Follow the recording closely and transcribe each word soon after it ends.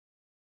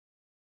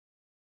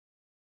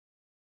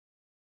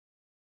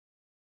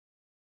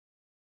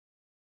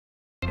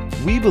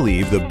We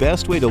believe the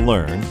best way to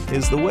learn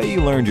is the way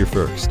you learned your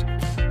first,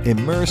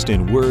 immersed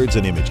in words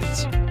and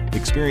images,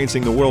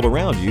 experiencing the world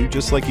around you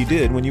just like you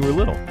did when you were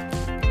little.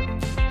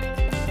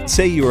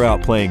 Say you were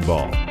out playing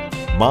ball.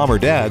 Mom or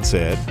Dad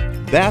said,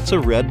 "That's a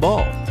red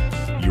ball."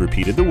 You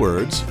repeated the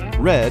words,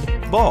 "red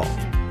ball."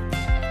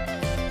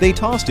 They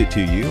tossed it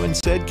to you and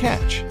said,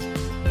 "Catch,"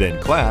 then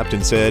clapped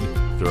and said,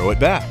 "Throw it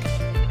back."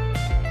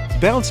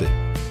 Bounce it,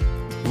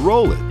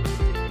 roll it,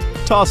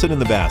 toss it in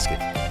the basket.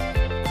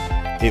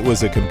 It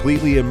was a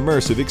completely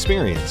immersive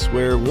experience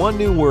where one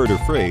new word or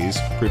phrase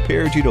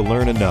prepared you to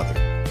learn another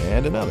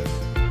and another.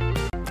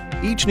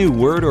 Each new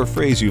word or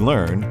phrase you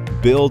learn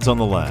builds on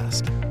the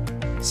last.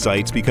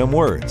 Sights become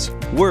words,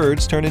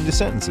 words turn into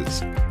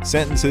sentences,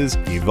 sentences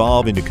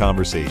evolve into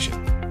conversation.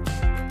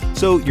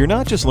 So you're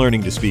not just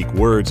learning to speak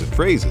words and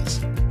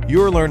phrases,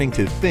 you're learning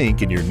to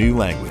think in your new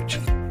language.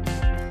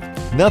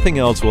 Nothing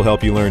else will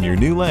help you learn your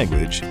new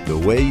language the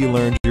way you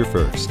learned your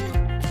first.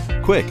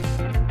 Quick,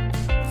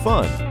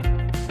 fun,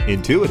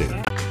 intuitive.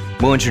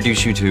 We'll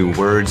introduce you to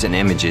words and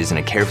images in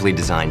a carefully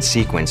designed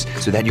sequence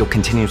so that you'll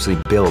continuously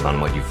build on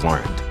what you've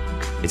learned.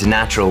 It's a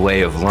natural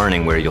way of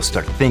learning where you'll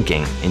start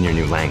thinking in your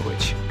new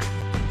language.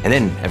 And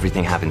then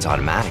everything happens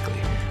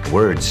automatically.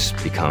 Words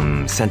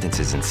become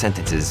sentences and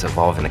sentences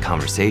evolve into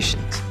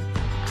conversations.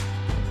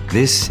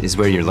 This is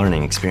where your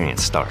learning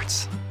experience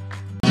starts.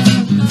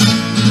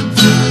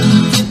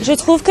 Je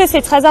trouve que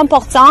c'est très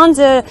important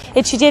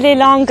d'étudier les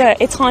langues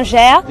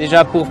étrangères.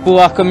 Déjà pour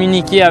pouvoir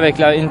communiquer avec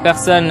une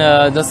personne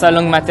dans sa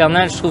langue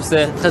maternelle, je trouve que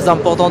c'est très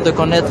important de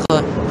connaître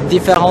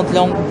différentes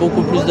langues,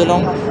 beaucoup plus de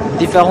langues,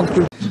 différentes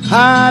cultures.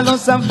 Allons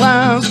en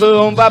France,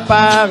 on va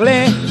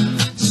parler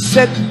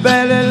cette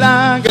belle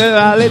langue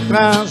à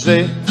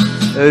l'étranger.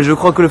 Je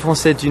crois que le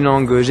français est une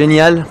langue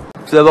géniale.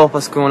 Tout d'abord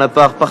parce qu'on la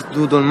parle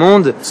partout dans le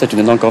monde. C'est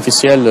une langue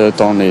officielle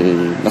dans les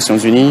Nations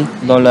Unies.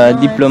 Dans la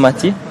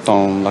diplomatie.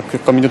 Dans la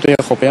communauté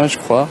européenne, je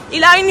crois.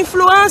 Il a une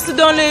influence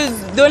dans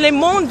le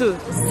monde.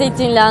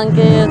 C'est une langue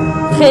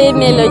très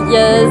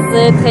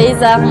mélodieuse,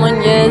 très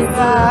harmonieuse.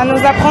 Ça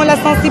nous apprend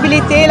la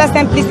sensibilité, la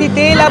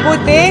simplicité, la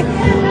beauté,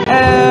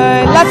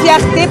 la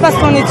fierté parce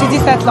qu'on étudie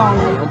cette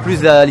langue. En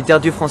plus, la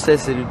littérature française,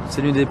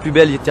 c'est l'une des plus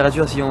belles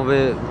littératures. Si on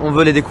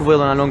veut les découvrir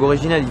dans la langue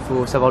originale, il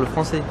faut savoir le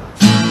français.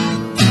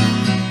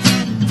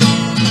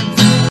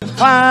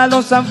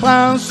 Allons en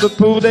France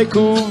pour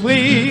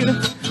découvrir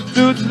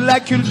toute la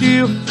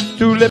culture,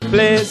 tous les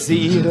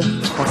plaisirs. Le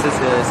français,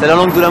 c'est la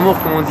langue de l'amour,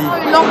 comme on dit.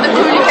 Une langue de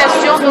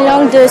communication, une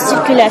langue de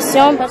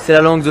circulation. C'est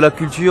la langue de la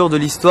culture, de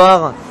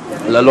l'histoire.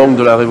 La langue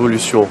de la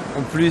révolution.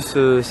 En plus,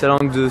 c'est la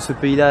langue de ce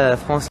pays-là, la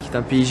France, qui est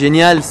un pays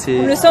génial.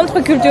 C'est le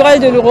centre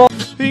culturel de l'Europe.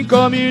 Une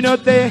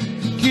communauté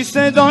qui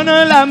se donne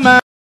la main.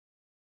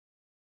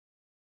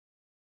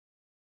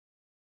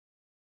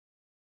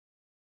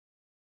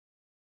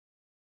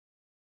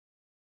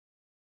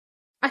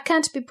 I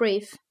can't be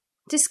brief.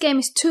 This game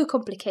is too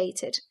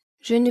complicated.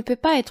 Je ne peux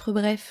pas être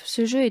bref,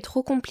 ce jeu est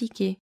trop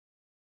compliqué.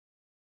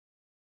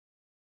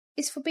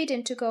 It's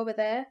forbidden to go over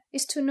there.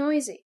 It's too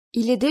noisy.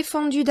 Il est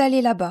défendu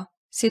d'aller là-bas,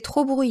 c'est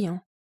trop bruyant.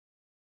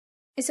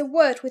 It's a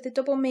word with a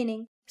double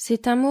meaning.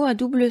 C'est un mot à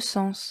double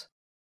sens.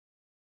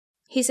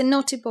 He's a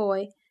naughty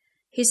boy.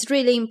 He's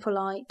really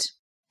impolite.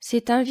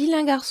 C'est un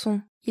vilain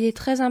garçon, il est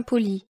très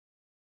impoli.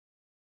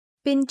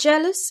 Being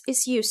jealous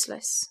is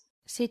useless.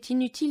 C'est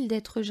inutile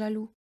d'être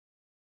jaloux.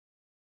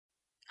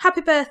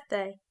 Happy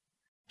birthday.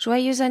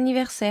 Joyeux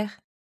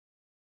anniversaire.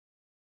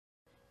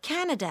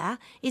 Canada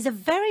is a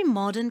very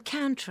modern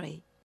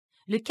country.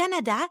 Le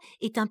Canada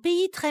est un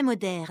pays très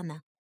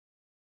moderne.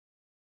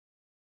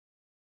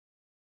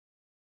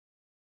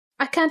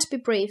 I can't be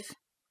brief.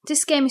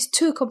 This game is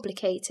too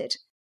complicated.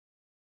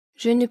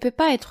 Je ne peux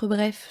pas être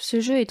bref, ce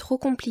jeu est trop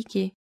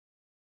compliqué.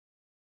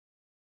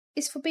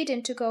 It's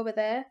forbidden to go over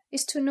there.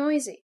 It's too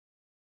noisy.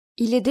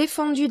 Il est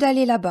défendu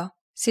d'aller là-bas,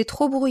 c'est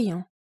trop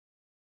bruyant.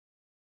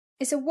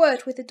 It's a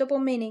word with a double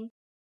meaning.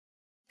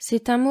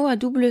 C'est un mot à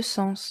double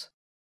sens.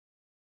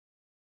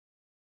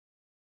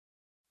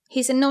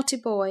 He's a naughty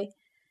boy.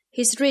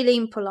 He's really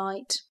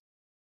impolite.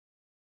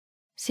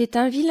 C'est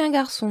un vilain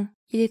garçon,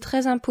 il est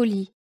très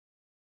impoli.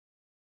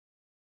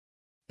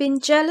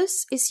 Being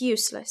jealous is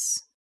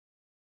useless.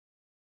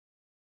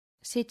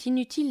 C'est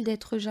inutile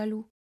d'être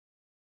jaloux.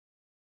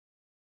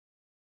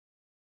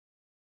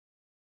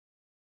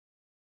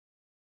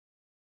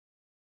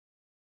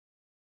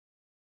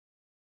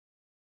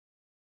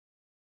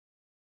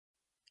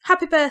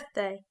 Happy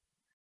birthday.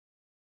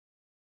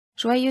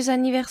 Joyeux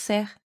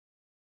anniversaire.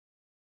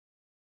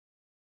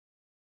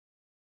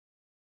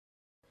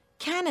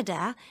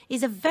 Canada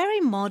is a very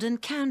modern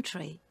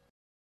country.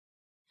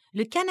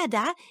 Le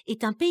Canada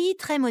est un pays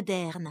très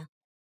moderne.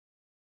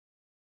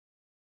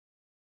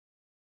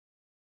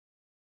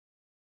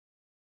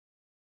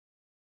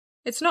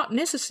 It's not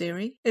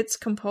necessary, it's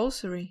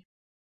compulsory.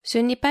 Ce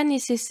n'est pas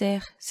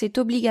nécessaire, c'est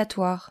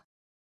obligatoire.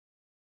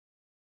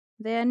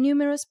 There are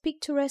numerous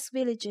picturesque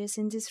villages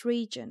in this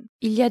region.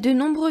 Il y a de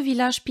nombreux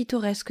villages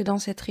pittoresques dans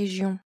cette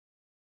région.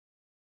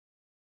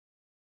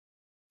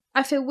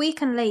 I feel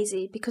weak and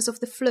lazy because of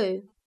the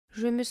flu.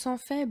 Je me sens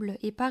faible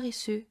et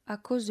paresseux à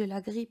cause de la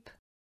grippe.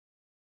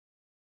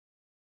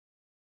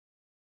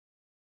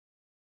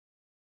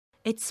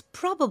 It's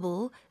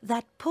probable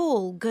that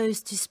Paul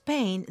goes to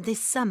Spain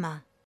this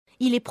summer.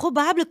 Il est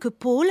probable que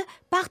Paul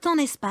parte en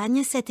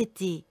Espagne cet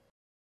été.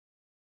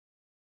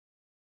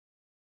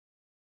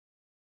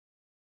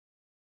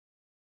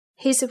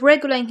 He's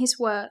regular in his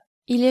work.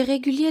 Il est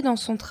régulier dans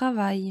son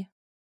travail.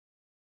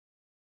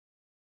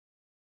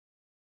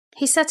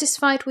 He's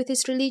satisfied with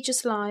his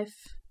religious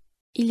life.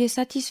 Il est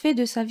satisfait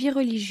de sa vie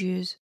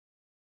religieuse.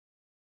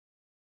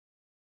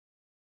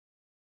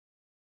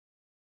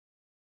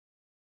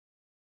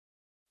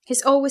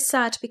 He's always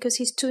sad because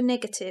he's too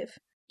negative.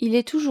 Il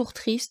est toujours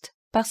triste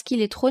parce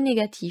qu'il est trop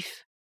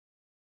négatif.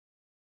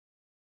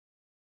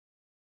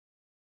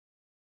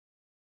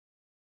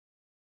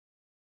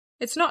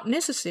 It's not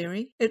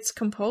necessary, it's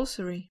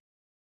compulsory.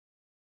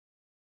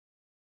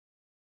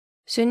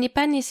 Ce n'est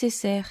pas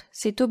nécessaire,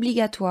 c'est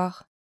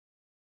obligatoire.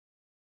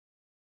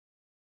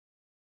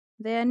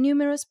 There are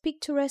numerous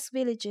picturesque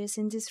villages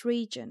in this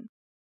region.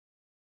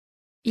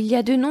 Il y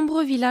a de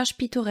nombreux villages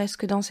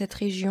pittoresques dans cette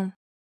région.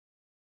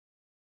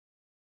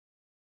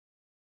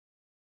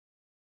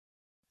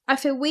 I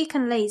feel weak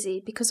and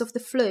lazy because of the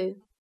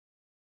flu.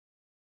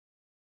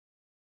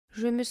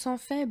 Je me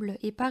sens faible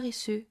et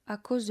paresseux à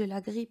cause de la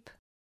grippe.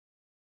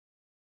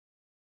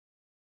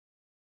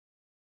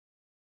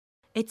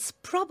 It's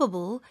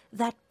probable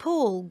that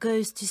Paul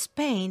goes to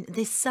Spain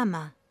this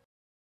summer.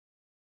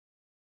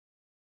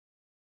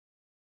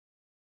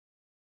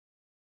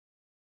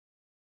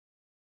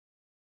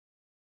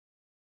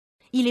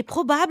 Il est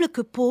probable que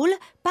Paul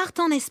parte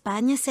en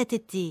Espagne cet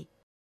été.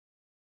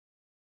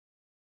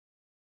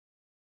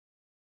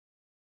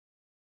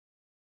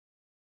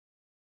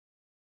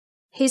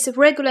 He's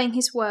regular in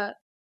his work.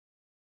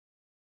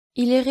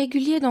 Il est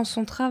régulier dans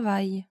son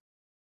travail.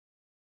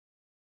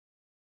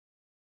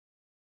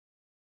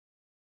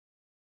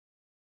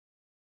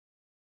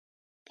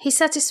 He's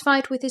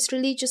satisfied with his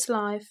religious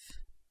life.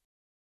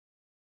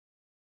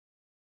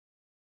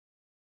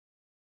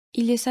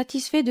 Il est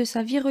satisfait de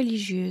sa vie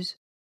religieuse.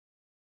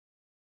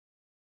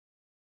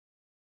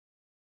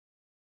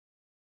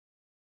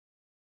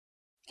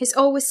 He's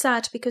always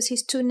sad because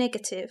he's too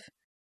negative.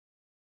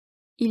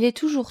 Il est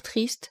toujours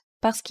triste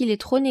parce qu'il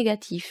est trop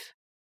négatif.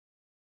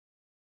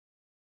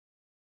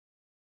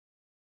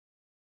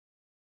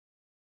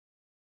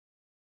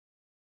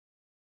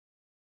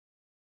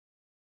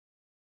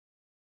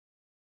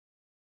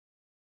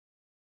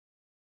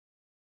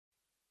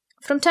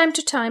 From time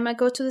to time, I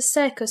go to the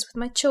circus with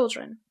my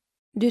children.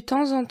 De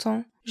temps en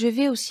temps, je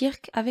vais au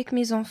cirque avec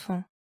mes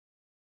enfants.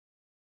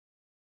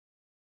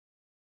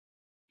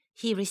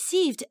 He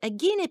received a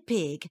guinea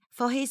pig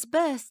for his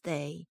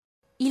birthday.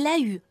 Il a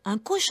eu un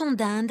cochon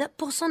d'Inde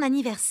pour son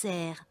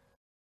anniversaire.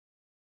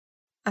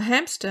 A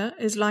hamster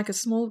is like a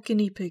small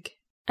guinea pig.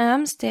 Un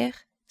hamster,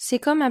 c'est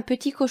comme un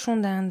petit cochon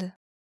d'Inde.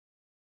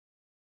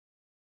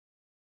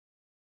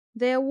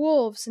 There are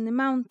wolves in the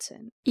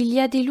mountain. Il y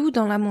a des loups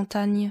dans la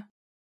montagne.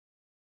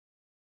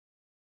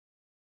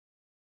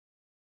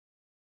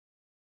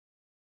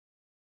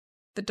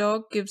 The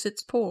dog gives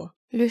its paw.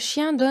 Le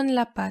chien donne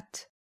la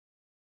patte.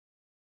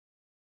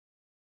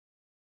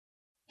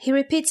 He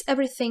repeats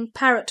everything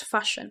parrot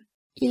fashion.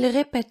 Il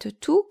répète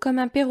tout comme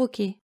un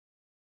perroquet.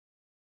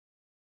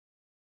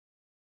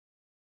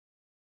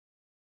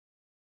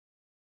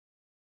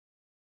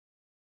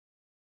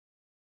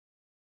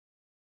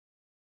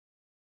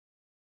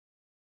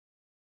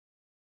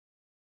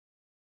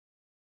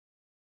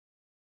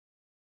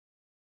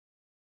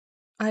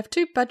 I have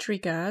 2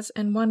 budgerigars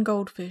and 1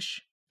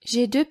 goldfish.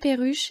 J'ai 2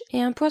 perruches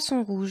et un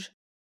poisson rouge.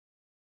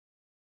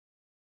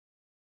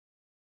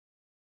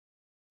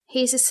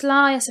 He is as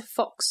sly as a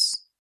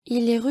fox.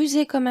 Il est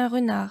rusé comme un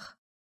renard.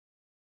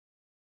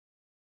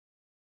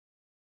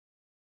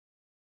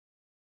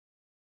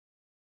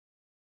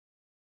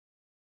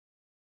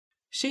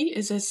 She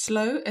is as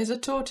slow as a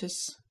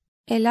tortoise.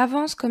 Elle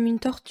avance comme une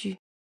tortue.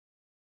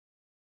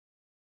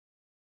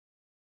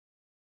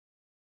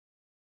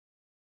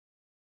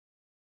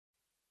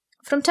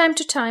 From time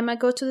to time, I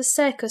go to the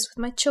circus with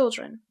my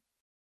children.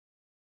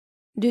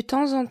 De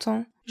temps en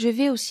temps, je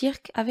vais au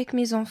cirque avec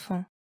mes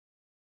enfants.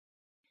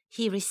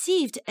 He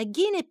received a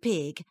guinea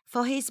pig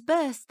for his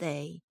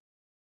birthday.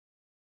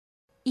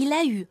 Il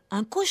a eu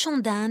un cochon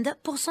d'Inde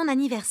pour son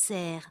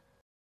anniversaire.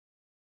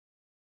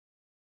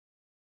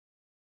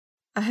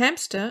 A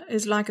hamster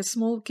is like a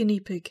small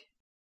guinea pig.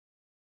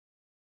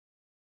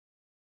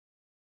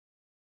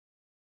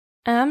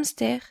 Un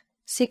hamster,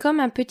 c'est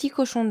comme un petit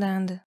cochon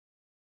d'Inde.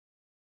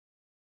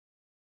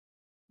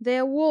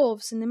 There are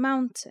wolves in the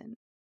mountain.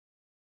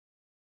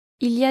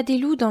 Il y a des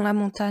loups dans la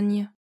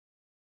montagne.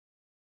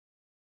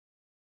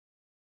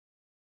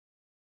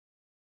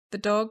 The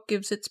dog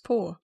gives its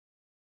paw.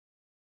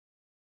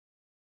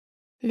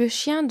 Le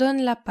chien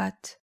donne la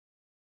patte.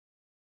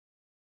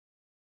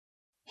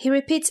 He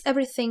repeats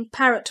everything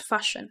parrot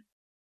fashion.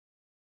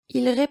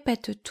 Il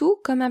répète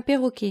tout comme un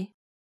perroquet.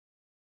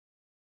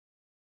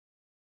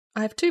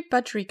 I have 2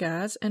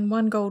 budgerigars and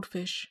 1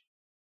 goldfish.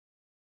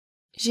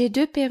 J'ai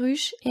 2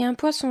 perruches et un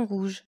poisson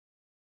rouge.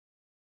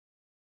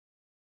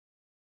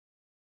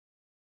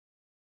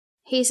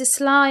 He is as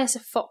sly as a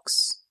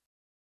fox.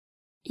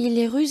 Il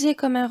est rusé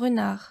comme un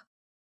renard.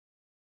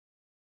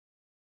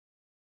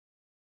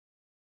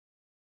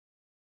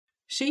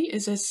 She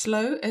is as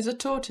slow as a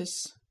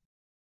tortoise.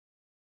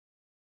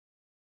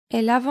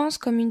 Elle avance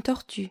comme une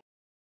tortue.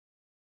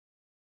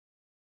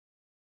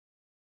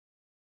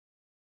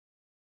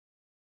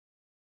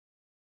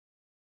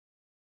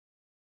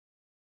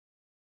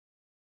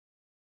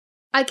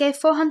 I gave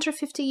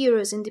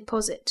 €450 in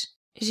deposit.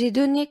 J'ai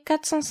donné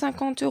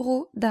 450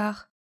 €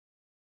 d'art.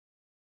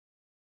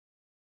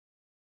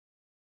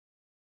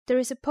 There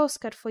is a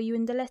postcard for you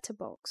in the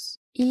letterbox.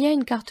 Il y a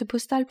une carte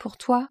postale pour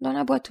toi dans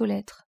la boîte aux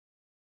lettres.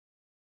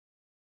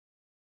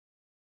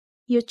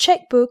 Your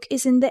checkbook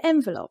is in the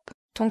envelope.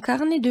 Ton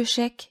carnet de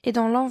chèques est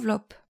dans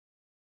l'enveloppe.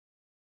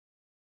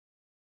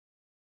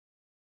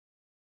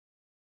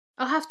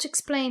 I'll have to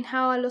explain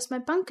how I lost my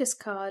banker's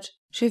card.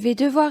 Je vais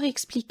devoir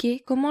expliquer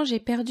comment j'ai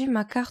perdu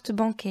ma carte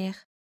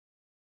bancaire.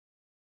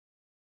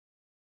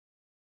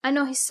 I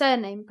know his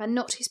surname, but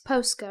not his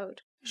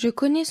postcode. Je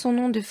connais son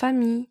nom de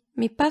famille,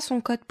 mais pas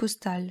son code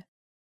postal.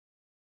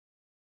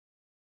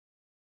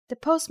 The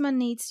postman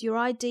needs your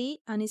ID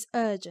and is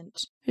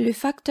urgent. Le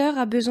facteur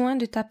a besoin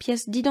de ta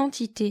pièce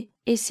d'identité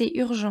et c'est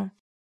urgent.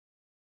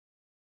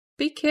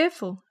 Be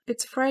careful,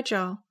 it's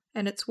fragile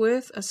and it's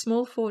worth a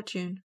small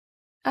fortune.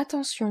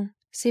 Attention,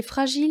 c'est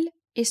fragile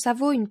et ça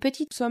vaut une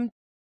petite somme.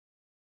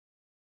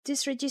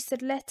 This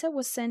registered letter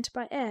was sent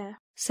by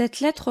air. Cette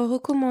lettre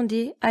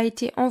recommandée a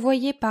été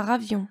envoyée par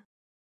avion.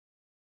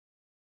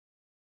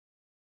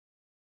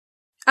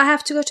 I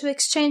have to go to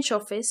exchange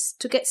office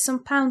to get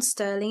some pounds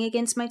sterling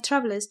against my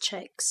traveller's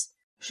checks.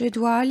 Je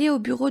dois aller au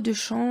bureau de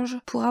change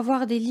pour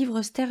avoir des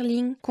livres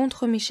sterling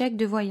contre mes chèques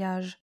de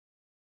voyage.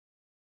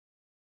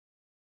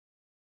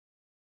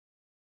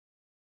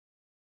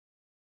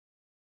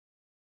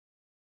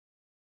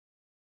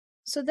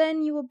 So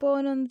then you were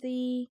born on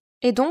the...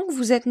 Et donc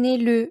vous êtes né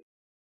le...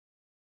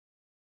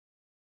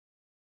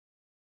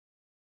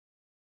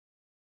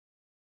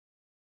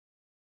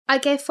 I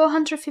gave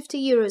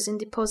 €450 in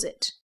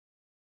deposit.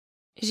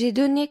 J'ai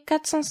donné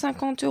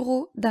 450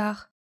 €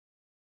 d'art.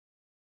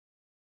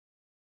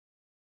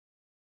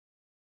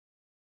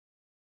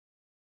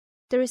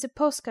 There is a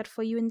postcard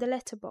for you in the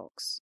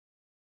letterbox.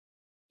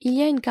 Il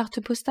y a une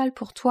carte postale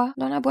pour toi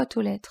dans la boîte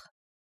aux lettres.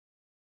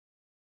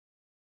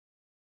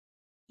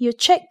 Your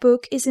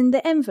checkbook is in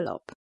the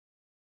envelope.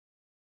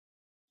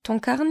 Ton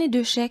carnet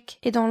de chèques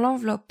est dans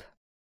l'enveloppe.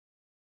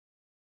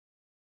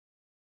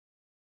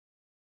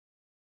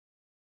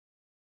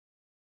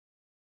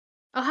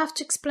 I'll have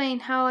to explain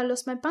how I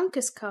lost my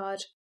banker's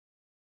card.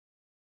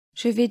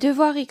 Je vais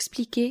devoir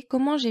expliquer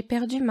comment j'ai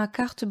perdu ma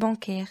carte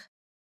bancaire.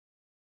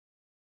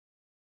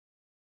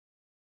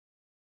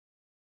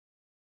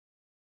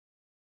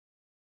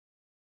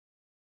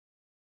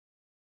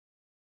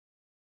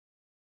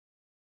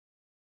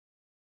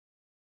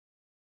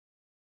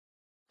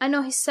 I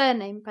know his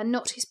surname, but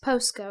not his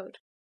postcode.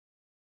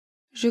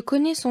 Je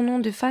connais son nom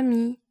de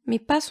famille, mais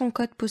pas son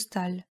code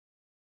postal.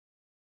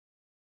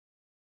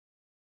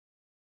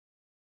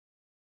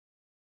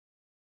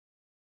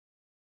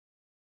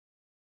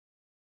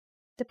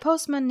 The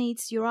postman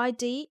needs your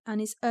ID and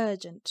is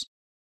urgent.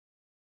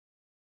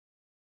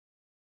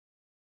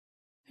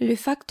 Le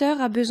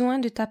facteur a besoin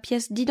de ta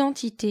pièce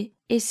d'identité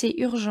et c'est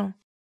urgent.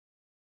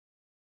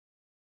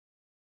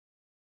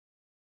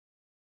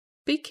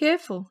 Be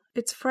careful,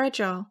 it's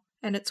fragile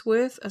and it's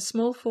worth a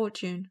small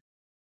fortune.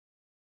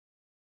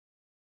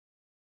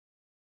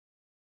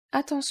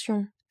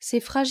 Attention,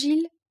 c'est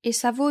fragile et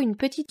ça vaut une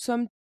petite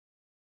somme.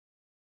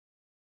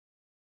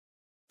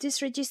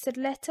 This registered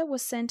letter was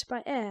sent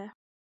by air.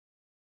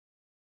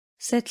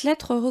 Cette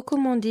lettre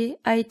recommandée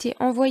a été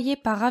envoyée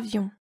par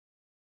avion.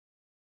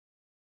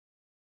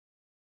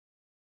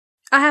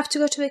 I have to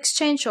go to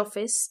exchange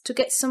office to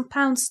get some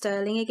pounds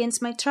sterling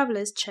against my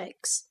traveller's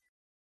checks.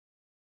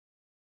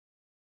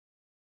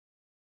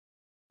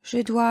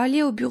 Je dois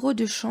aller au bureau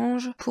de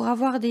change pour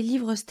avoir des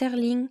livres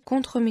sterling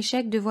contre mes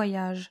chèques de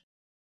voyage.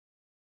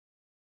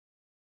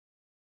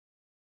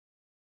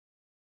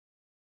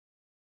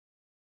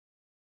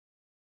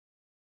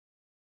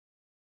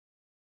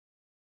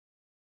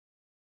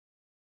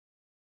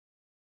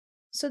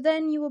 So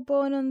then you were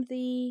born on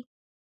the...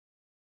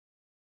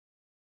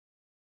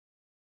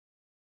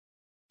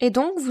 Et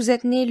donc vous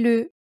êtes né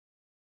le...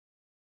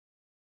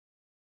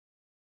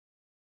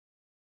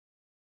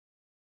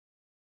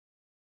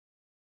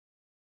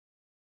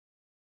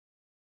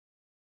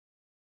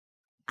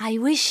 I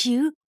wish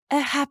you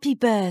a happy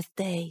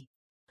birthday.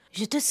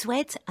 Je te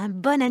souhaite un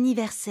bon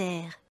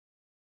anniversaire.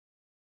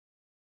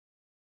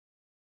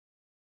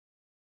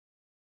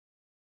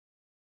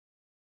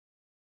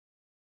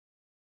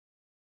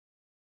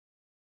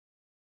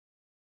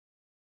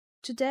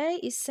 Today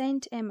is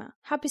Saint Emma.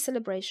 Happy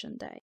Celebration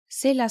Day.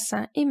 C'est la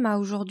Saint Emma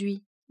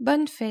aujourd'hui.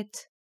 Bonne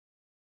fête.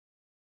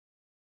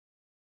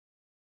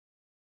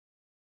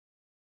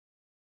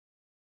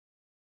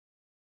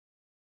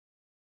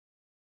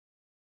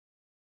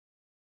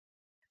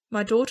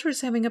 My daughter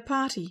is having a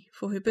party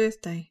for her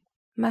birthday.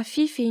 Ma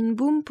fille fait une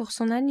boum pour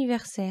son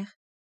anniversaire.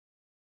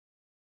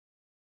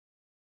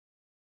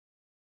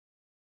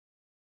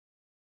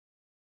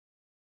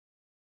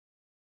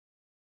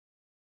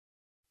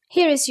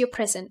 Here is your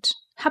present.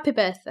 Happy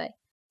birthday.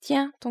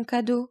 Tiens, ton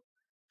cadeau.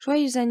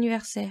 Joyeux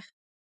anniversaire.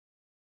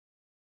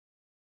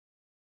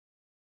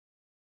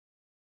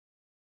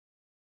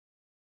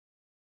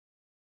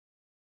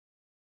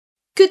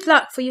 Good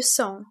luck for your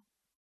song.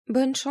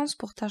 Bonne chance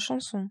pour ta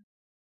chanson.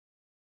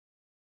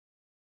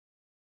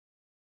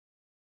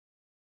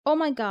 Oh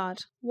my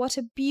God, what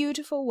a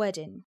beautiful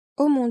wedding.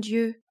 Oh mon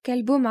Dieu,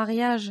 quel beau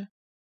mariage.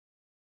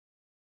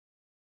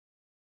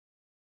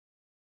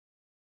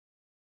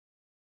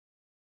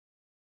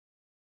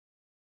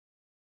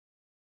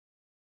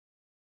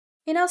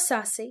 In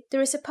Alsace,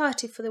 there is a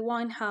party for the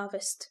wine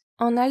harvest.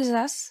 En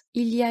Alsace,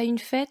 il y a une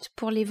fête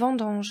pour les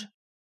vendanges.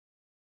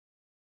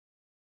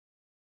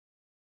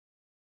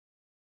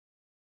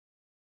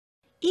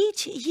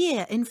 Each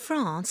year in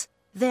France,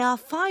 there are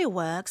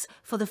fireworks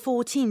for the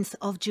 14th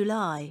of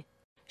July.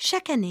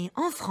 Chaque année,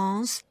 en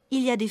France,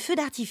 il y a des feux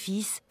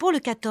d'artifice pour le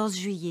 14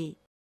 juillet.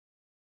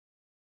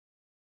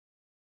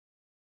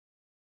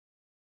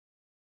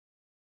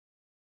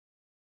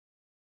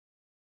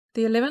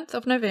 The 11th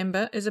of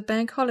November is a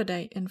bank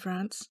holiday in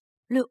France.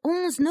 Le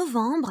 11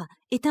 novembre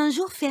est un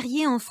jour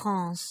férié en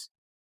France.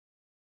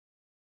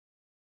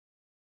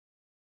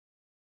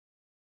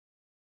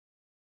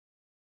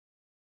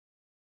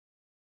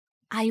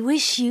 I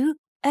wish you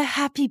a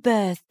happy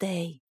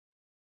birthday.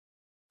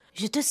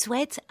 Je te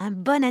souhaite un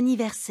bon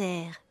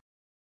anniversaire.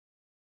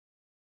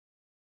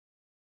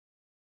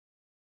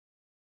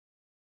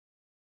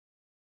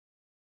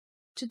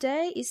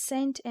 Today is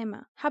Saint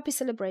Emma. Happy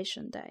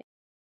Celebration Day.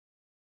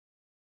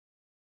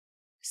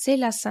 C'est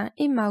la Saint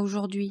Emma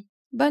aujourd'hui.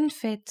 Bonne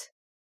fête.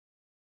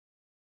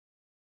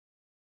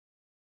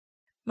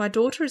 My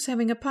daughter is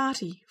having a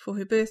party for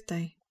her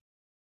birthday.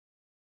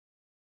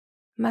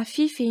 Ma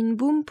fille fait une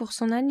boum pour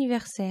son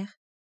anniversaire.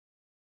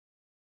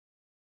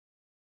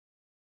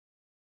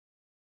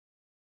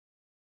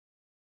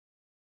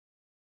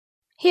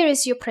 Here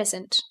is your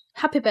present.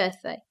 Happy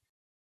birthday.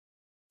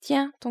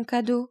 Tiens, ton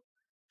cadeau.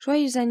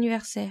 Joyeux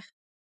anniversaire.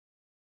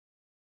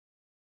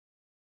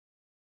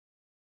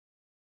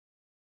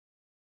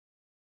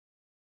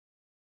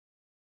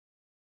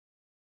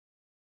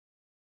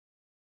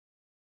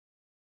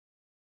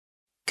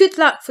 Good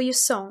luck for your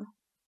song.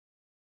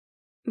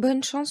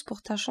 Bonne chance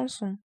pour ta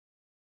chanson.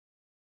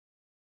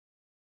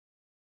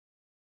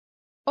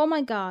 Oh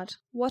my God,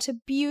 what a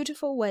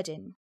beautiful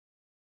wedding.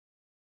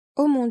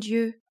 Oh mon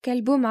Dieu,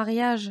 quel beau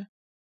mariage.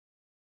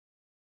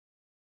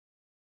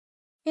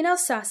 In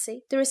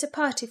Alsace, there is a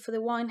party for the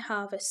wine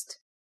harvest.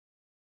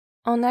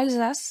 En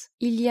Alsace,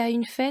 il y a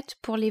une fête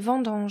pour les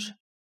vendanges.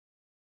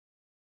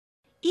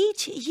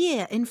 Each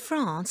year in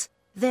France,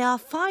 there are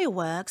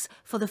fireworks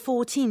for the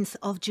 14th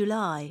of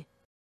July.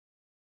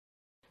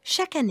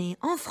 Chaque année,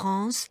 en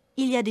France,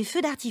 il y a des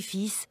feux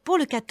d'artifice pour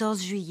le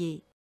 14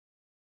 juillet.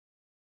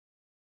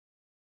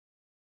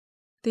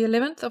 The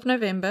 11th of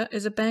November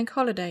is a bank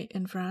holiday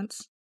in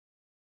France.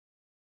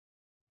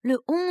 Le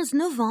 11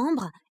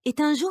 novembre est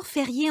un jour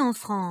férié en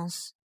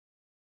France.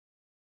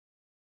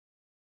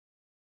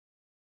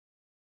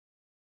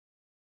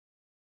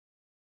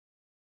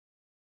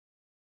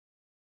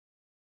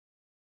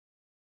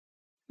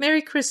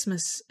 Merry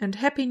Christmas and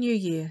Happy New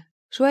Year.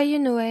 Joyeux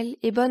Noël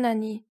et bonne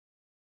année.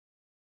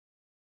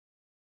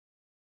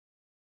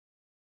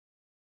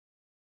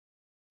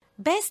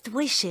 Best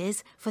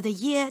wishes for the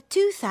year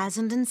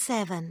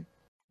 2007.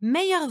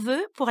 Meilleurs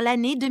vœux pour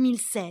l'année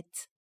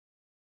 2007.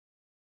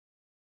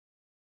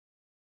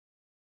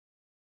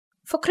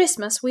 For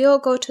Christmas, we all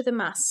go to the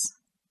Mass.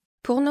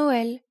 Pour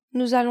Noël,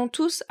 nous allons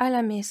tous à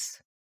la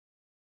messe.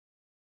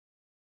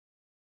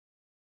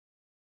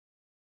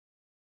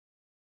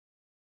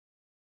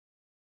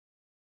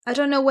 I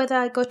don't know whether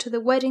I go to the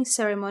wedding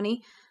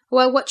ceremony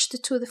or I watch the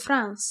Tour de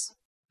France.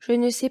 Je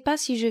ne sais pas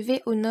si je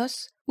vais aux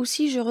noces ou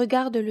si je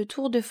regarde le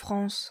Tour de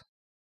France.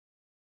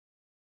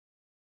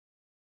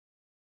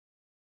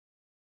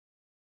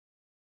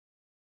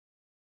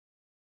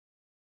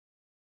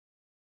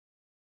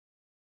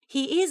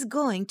 He is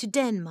going to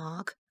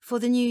Denmark for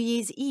the New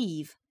Year's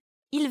Eve.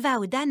 Il va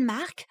au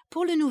Danemark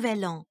pour le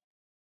Nouvel An.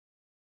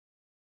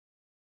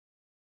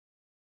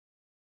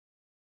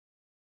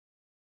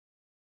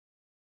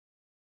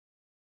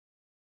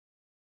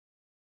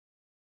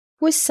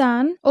 With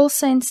Sun, All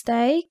Saints'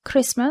 Day,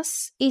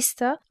 Christmas,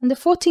 Easter and the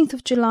 14th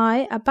of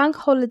July are bank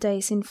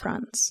holidays in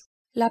France.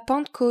 La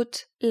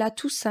Pentecôte, la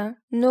Toussaint,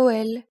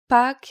 Noël,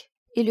 Pâques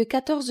et le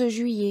 14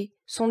 juillet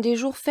sont des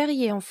jours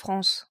fériés en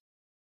France.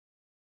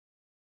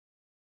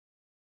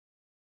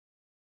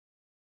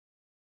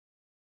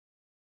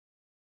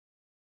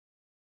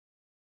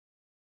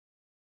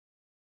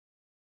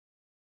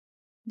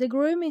 The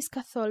groom is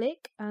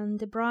Catholic and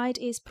the bride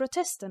is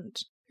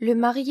Protestant. Le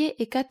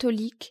marié est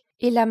catholique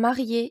et la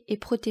mariée est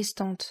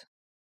protestante.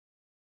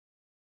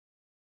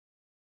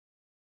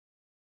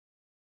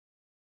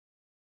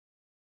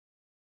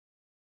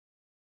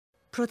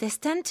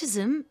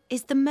 Protestantism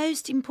is the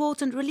most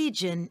important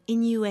religion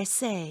in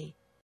USA.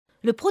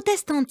 Le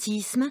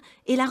protestantisme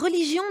est la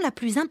religion la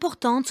plus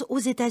importante aux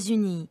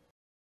États-Unis.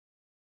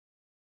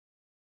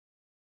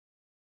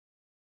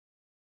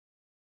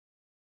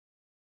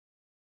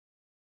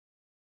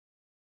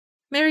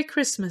 Merry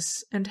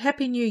Christmas and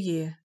Happy New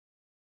Year.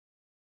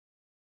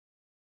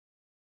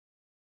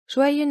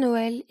 Joyeux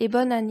Noël et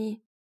bonne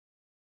année.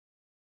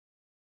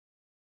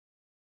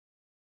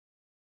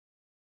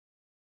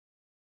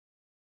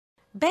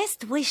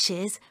 Best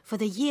wishes for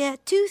the year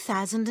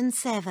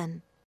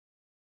 2007.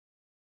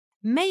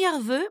 Meilleurs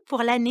vœux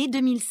pour l'année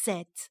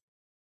 2007.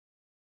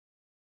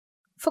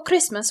 For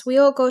Christmas, we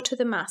all go to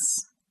the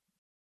Mass.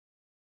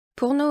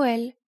 Pour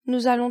Noël,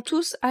 nous allons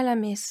tous à la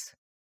messe.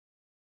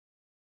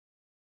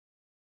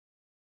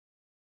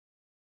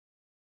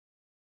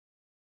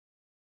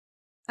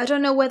 I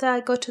don't know whether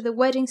I go to the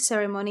wedding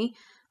ceremony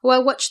or I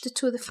watch the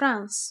Tour de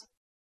France.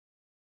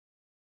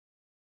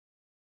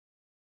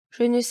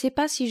 Je ne sais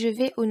pas si je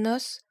vais aux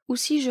noces ou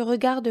si je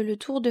regarde le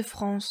Tour de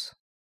France.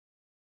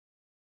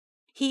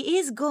 He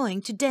is going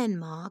to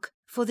Denmark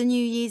for the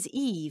New Year's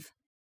Eve.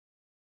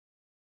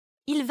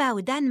 Il va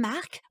au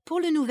Danemark pour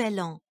le Nouvel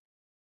An.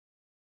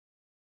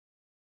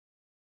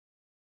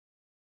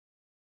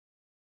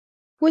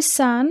 With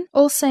Sun,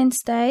 All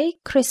Saints' Day,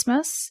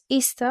 Christmas,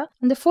 Easter,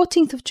 and the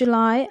 14th of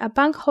July are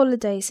bank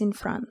holidays in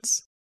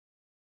France.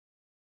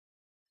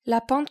 La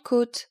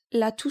Pentecôte,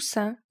 la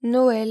Toussaint,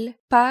 Noël,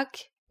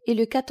 Pâques et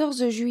le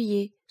 14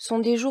 juillet sont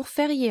des jours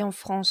fériés en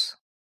France.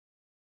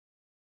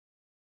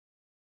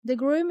 The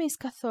groom is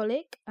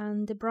Catholic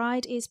and the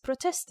bride is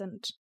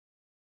Protestant.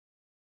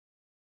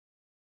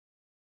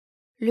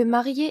 Le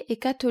marié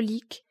est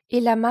catholique et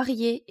la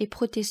mariée est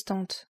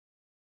protestante.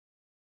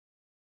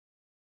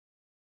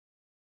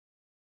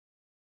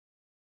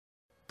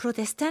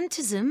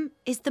 Protestantism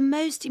is the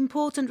most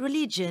important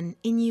religion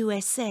in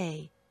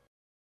USA.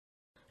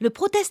 Le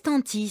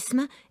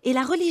protestantisme est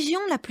la religion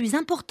la plus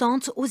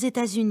importante aux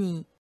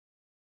États-Unis.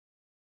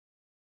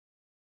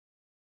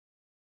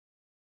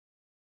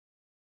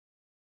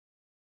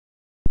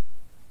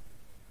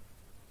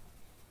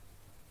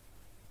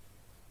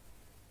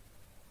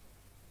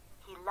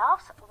 He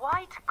loves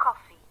white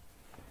coffee.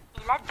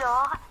 Il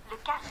adore le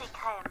café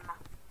crème.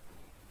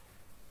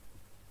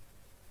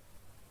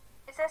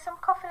 Is there some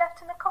coffee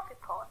left in the coffee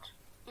pot?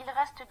 Il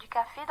reste du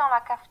café dans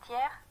la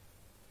cafetière?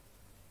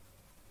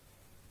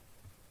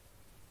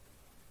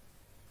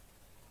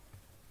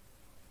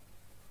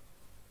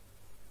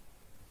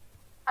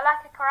 I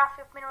like a carafe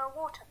of mineral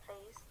water,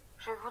 please.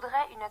 Je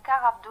voudrais une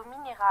carafe d'eau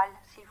minérale,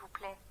 s'il vous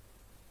plaît.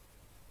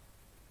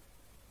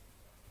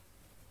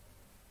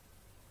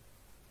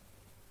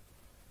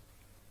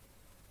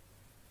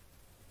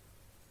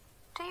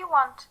 Do you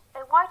want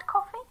a white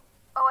coffee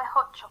or a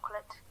hot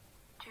chocolate?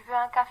 Tu veux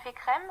un café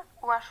crème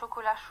ou un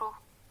chocolat chaud?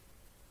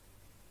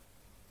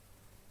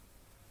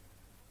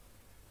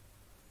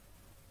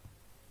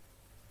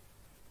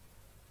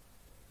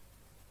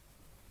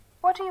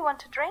 What do you want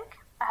to drink?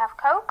 I have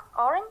Coke,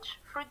 orange,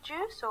 fruit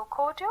juice or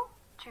cordial.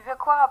 Tu veux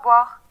quoi à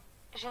boire?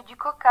 J'ai du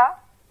coca,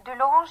 de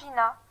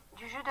l'orangina,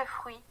 du jus de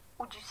fruits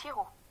ou du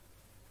sirop.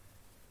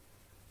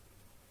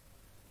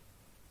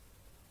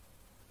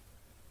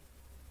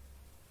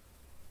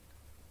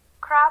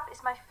 Crab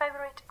is my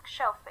favorite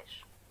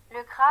shellfish.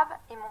 Le crabe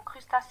est mon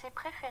crustacé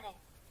préféré.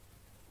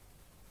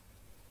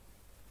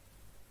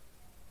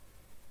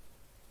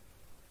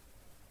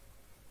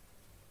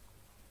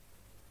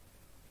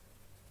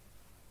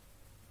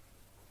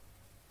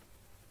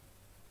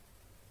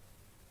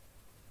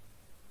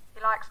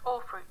 He likes all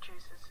fruit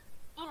juices.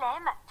 Il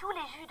aime tous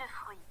les jus de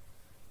fruits.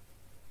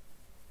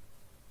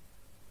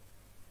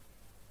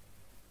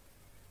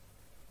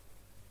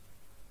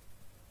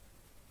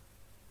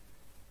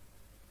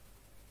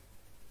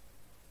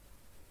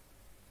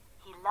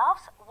 He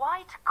loves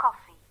white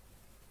coffee.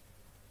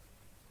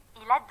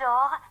 Il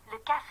adore le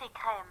café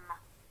crème.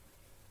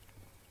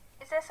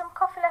 Is there some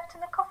coffee left in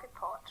the coffee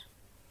pot?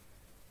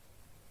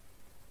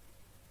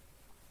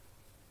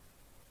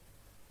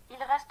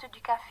 Il reste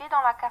du café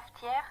dans la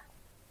cafetière?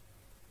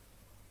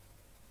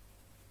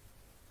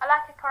 I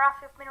like a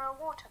carafe of mineral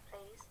water,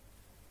 please.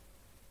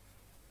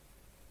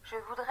 Je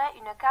voudrais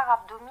une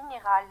carafe d'eau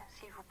minérale,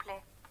 s'il vous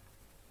plaît.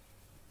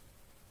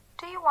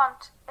 Do you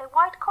want a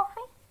white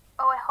coffee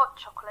or a hot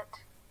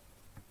chocolate?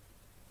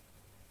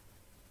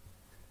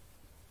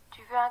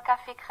 Tu veux un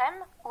café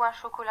crème ou un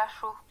chocolat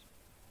chaud?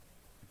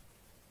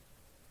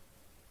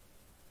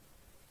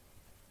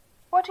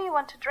 What do you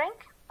want to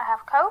drink? I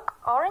have Coke,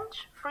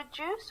 orange, fruit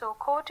juice or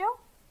cordial.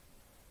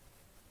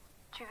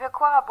 Tu veux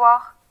quoi à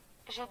boire?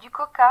 J'ai du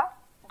coca,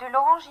 de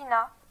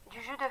l'orangina,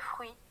 du jus de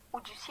fruits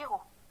ou du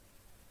sirop.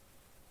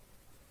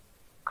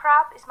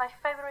 Crab is my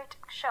favorite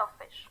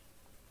shellfish.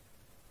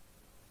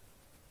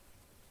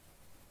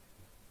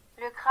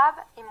 Le crabe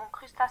est mon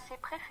crustacé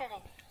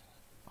préféré.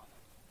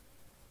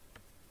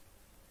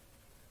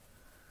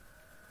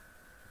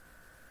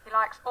 He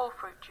likes all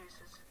fruit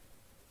juices.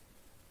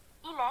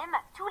 Il aime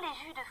tous les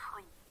jus de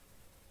fruits.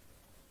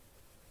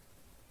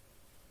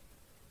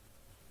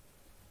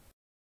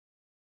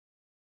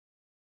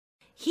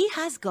 He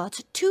has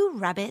got 2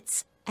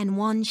 rabbits and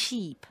 1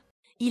 sheep.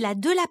 Il a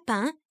 2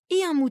 lapins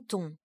et un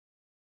mouton.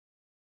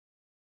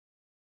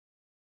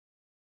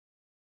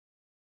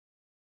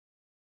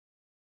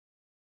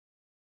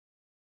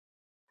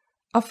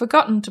 I've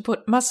forgotten to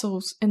put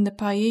mussels in the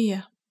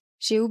paella.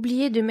 J'ai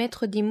oublié de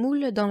mettre des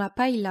moules dans la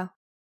paella.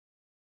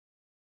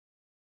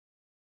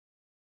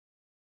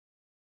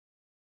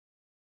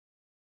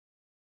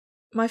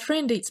 My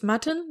friend eats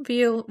mutton,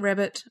 veal,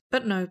 rabbit,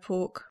 but no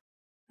pork.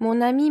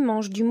 Mon ami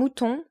mange du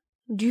mouton,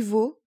 du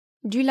veau,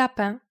 du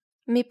lapin,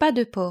 mais pas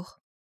de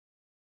porc.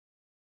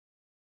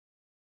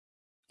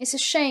 It's a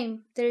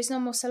shame there is no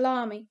more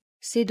salami.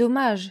 C'est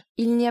dommage,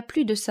 il n'y a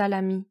plus de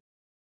salami.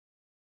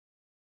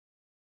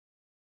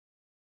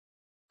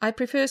 I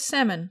prefer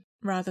salmon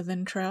rather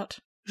than trout.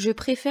 Je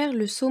préfère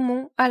le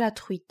saumon à la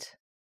truite.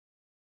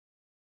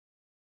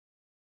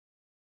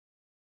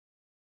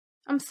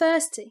 I'm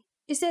thirsty.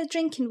 Is there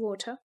drinking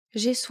water?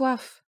 J'ai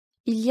soif.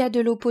 Il y a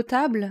de l'eau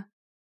potable?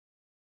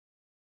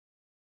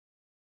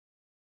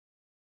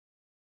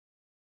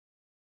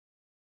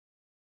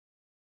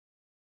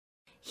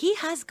 He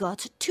has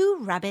got 2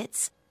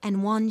 rabbits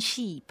and 1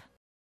 sheep.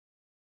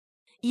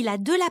 Il a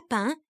 2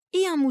 lapins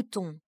et un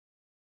mouton.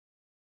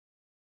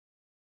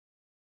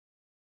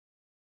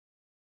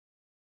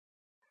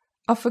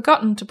 I've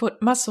forgotten to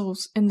put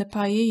mussels in the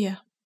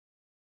paella.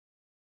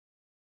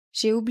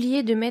 J'ai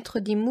oublié de mettre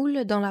des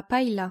moules dans la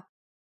paella.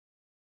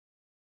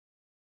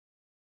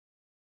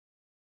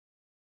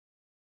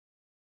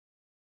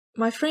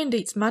 My friend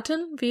eats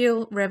mutton,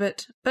 veal,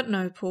 rabbit, but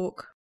no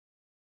pork.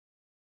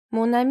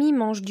 Mon ami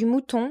mange du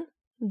mouton,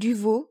 du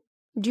veau,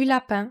 du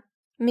lapin,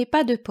 mais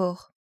pas de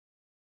porc.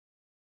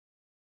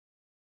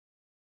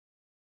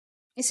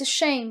 It's a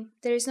shame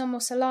there is no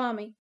more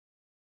salami.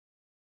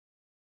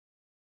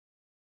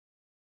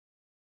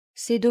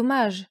 C'est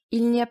dommage,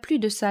 il n'y a plus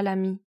de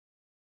salami.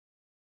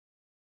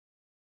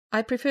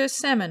 I prefer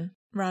salmon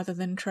rather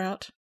than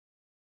trout.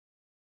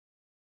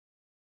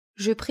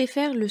 Je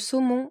préfère le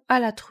saumon à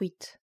la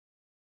truite.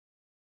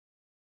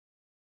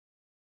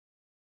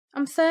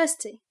 I'm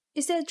thirsty.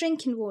 Is there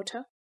drinking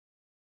water?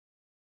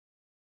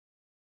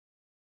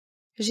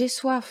 J'ai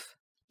soif.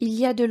 Il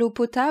y a de l'eau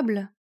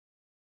potable?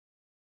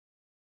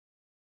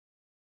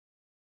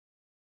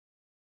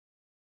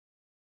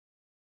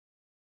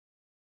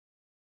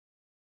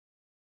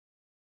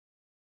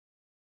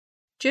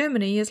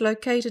 Germany is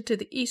located to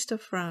the east of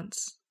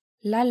France.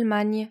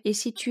 L'Allemagne est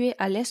située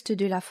à l'est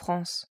de la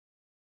France.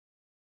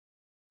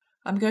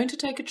 I'm going to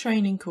take a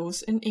training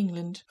course in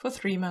England for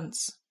 3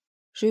 months.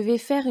 Je vais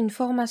faire une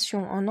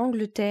formation en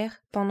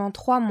Angleterre pendant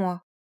 3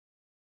 mois.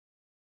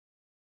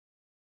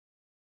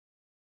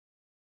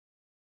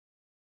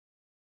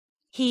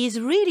 He is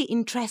really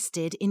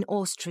interested in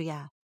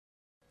Austria.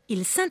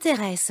 Il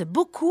s'intéresse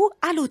beaucoup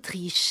à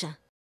l'Autriche.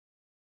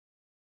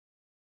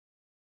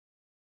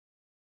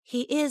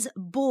 He is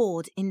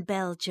bored in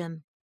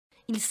Belgium.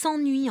 Il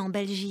s'ennuie en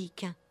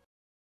Belgique.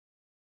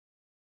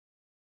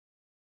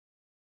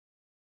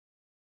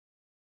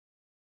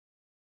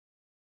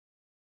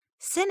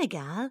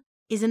 Senegal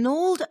is an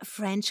old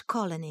French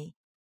colony.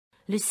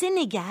 Le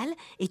Sénégal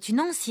est une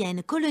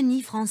ancienne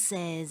colonie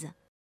française.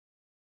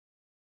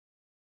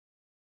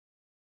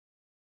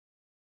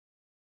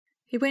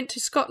 He went to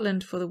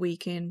Scotland for the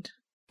weekend.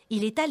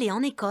 Il est allé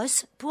en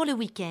Écosse pour le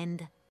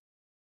week-end.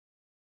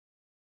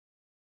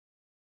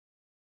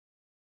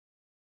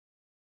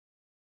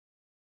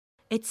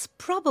 It's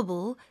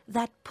probable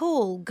that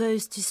Paul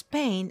goes to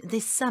Spain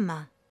this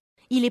summer.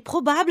 Il est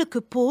probable que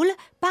Paul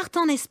parte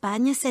en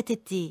Espagne cet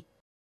été.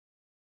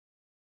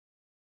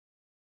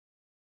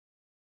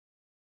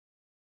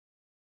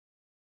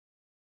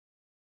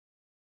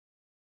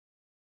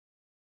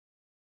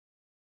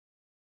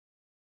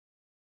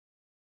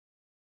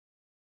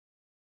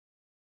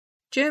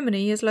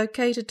 Germany is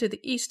located to the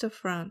east of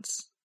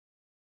France.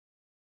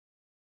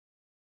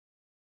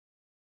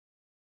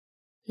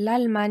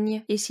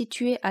 L'Allemagne est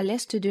située à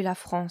l'est de la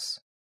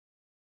France.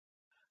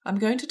 I'm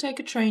going to take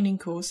a training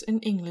course in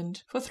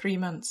England for 3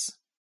 months.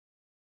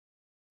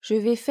 Je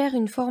vais faire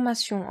une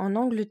formation en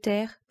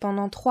Angleterre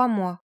pendant 3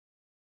 mois.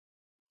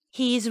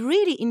 He is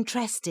really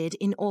interested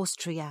in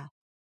Austria.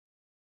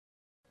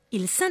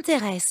 Il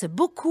s'intéresse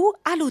beaucoup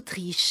à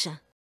l'Autriche.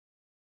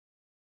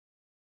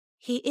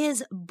 He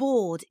is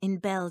bored in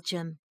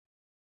Belgium.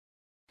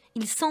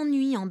 Il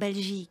s'ennuie en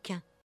Belgique.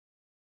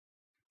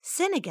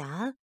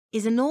 Senegal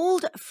is an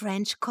old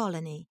French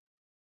colony.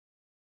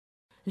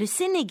 Le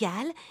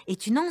Sénégal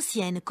est une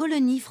ancienne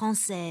colonie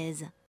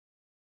française.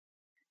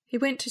 He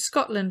went to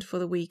Scotland for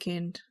the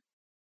weekend.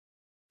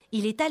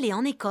 Il est allé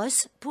en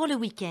Écosse pour le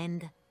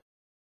week-end.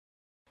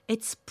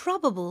 It's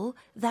probable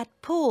that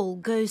Paul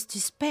goes to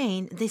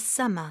Spain this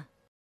summer.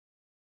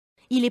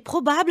 Il est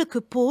probable que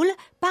Paul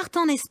parte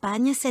en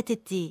Espagne cet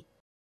été.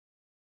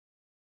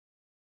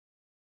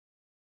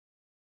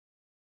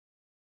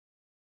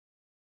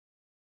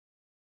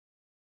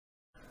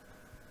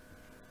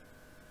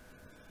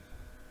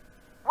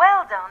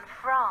 Well done,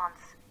 France.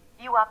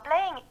 You are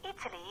playing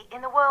Italy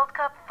in the World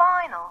Cup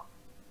final.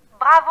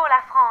 Bravo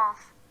la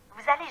France.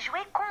 vous allez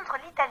jouer contre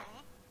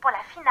l'Italie pour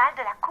la finale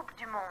de la Coupe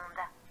du Monde.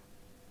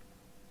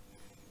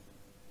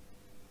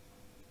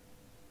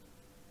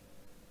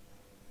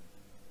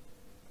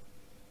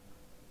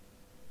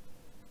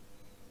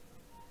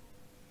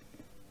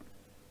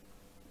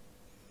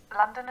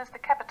 London is the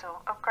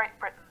capital of Great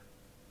Britain.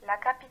 La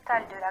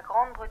capitale de la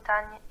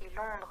Grande-Bretagne est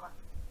Londres.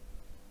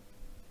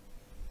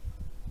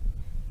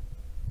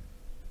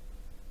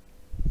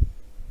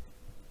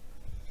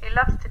 He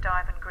loves to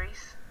dive in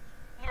Greece.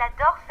 Il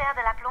adore faire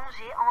de la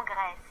plongée en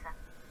Grèce.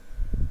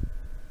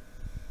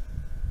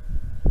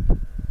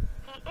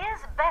 He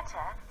is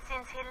better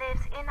since he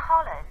lives in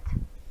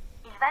Holland.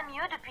 Il va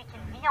mieux depuis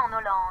qu'il vit en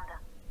Hollande.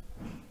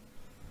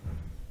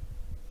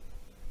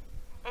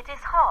 It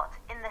is hot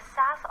in the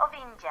south of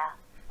India,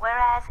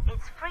 whereas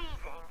it's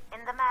freezing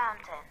in the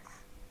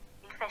mountains.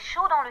 Il fait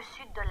chaud dans le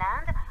sud de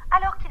l'Inde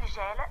alors qu'il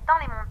gèle dans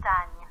les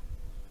montagnes.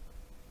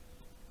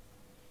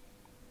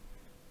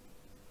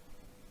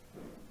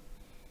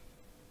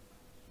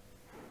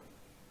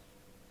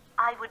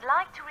 I would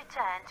like to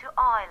return to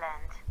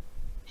Ireland.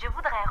 Je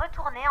voudrais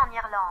retourner en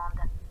Irlande.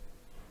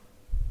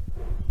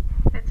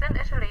 It's in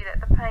Italy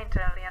that the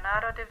painter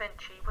Leonardo da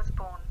Vinci was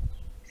born.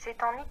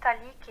 C'est en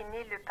Italie qu'est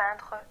né le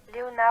peintre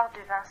Léonard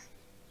de Vinci.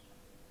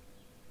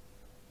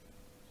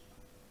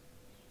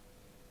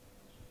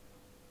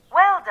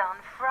 Well done,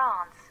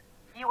 France.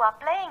 You are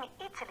playing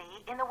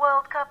Italy in the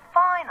World Cup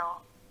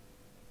final.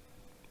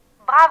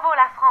 Bravo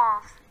la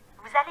France.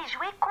 Vous allez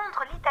jouer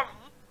contre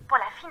l'Italie pour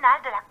la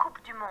finale de la Coupe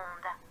du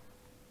Monde.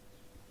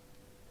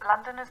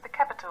 London is the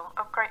capital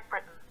of Great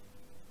Britain.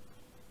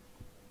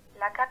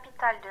 La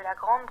capitale de la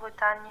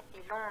Grande-Bretagne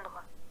est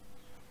Londres.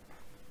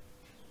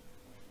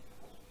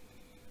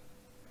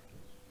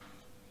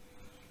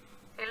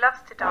 He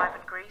loves to dive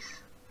in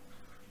Greece.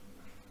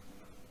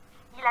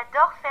 Il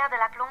adore faire de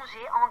la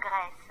plongée en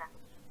Grèce.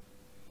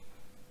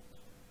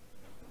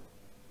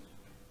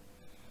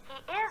 He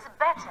is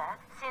better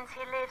since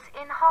he lives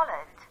in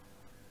Holland.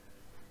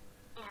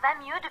 Il va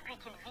mieux depuis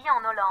qu'il vit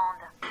en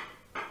Hollande.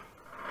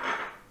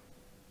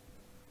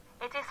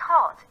 It is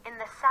hot in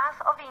the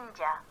south of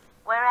India,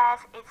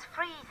 whereas it's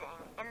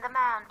freezing in the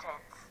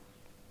mountains.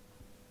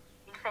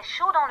 Il fait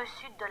chaud dans le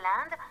sud de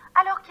l'Inde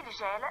alors qu'il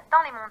gèle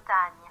dans les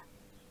montagnes.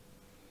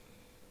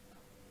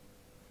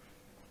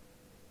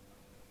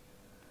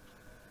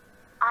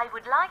 I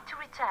would like to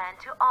return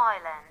to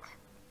Ireland.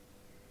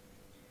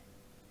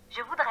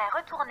 Je voudrais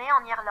retourner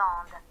en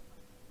Irlande.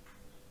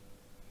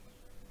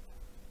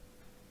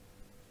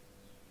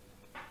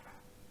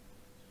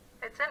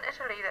 It's in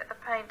Italy that the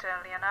painter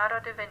Leonardo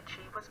da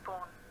Vinci was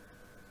born.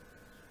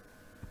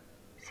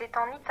 C'est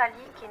en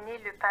Italie qu'est né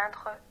le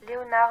peintre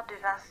Léonard de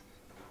Vinci.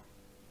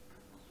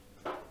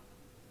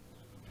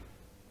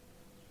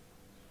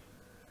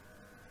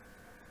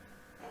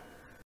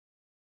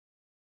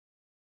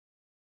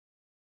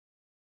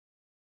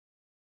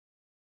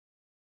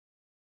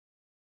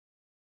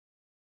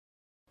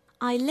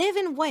 I live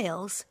in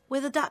Wales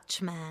with a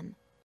Dutchman.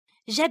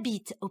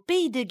 J'habite au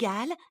Pays de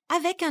Galles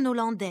avec un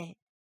Hollandais.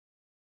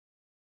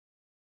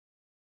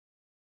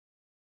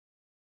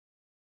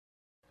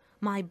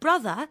 My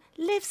brother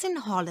lives in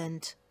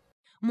Holland.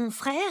 Mon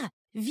frère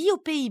vit aux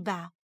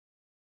Pays-Bas.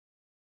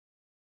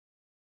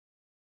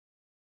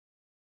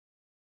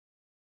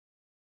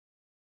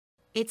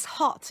 It's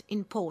hot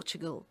in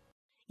Portugal.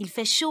 Il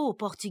fait chaud au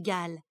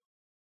Portugal.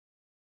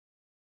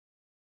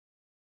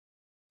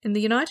 In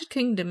the United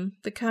Kingdom,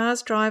 the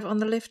cars drive on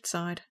the left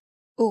side.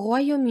 Au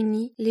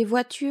Royaume-Uni, les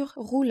voitures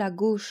roulent à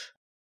gauche.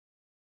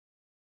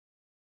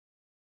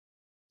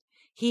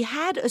 He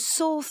had a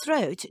sore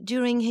throat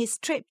during his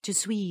trip to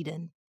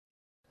Sweden.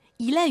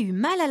 Il a eu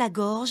mal à la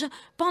gorge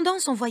pendant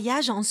son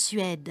voyage en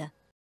Suède.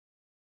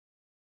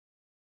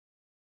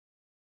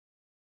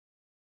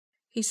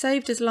 He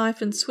saved his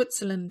life in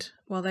Switzerland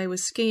while they were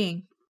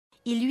skiing.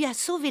 Il lui a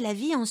sauvé la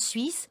vie en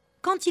Suisse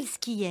quand il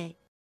skiait.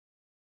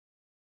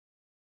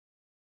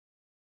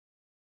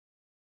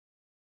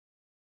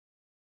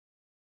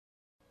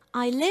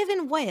 I live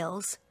in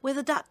Wales with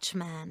a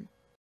Dutchman.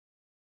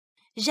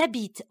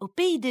 J'habite au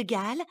Pays de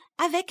Galles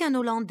avec un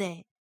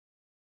Hollandais.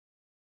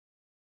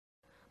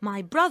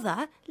 My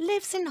brother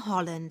lives in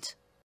Holland.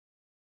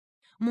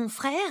 Mon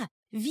frère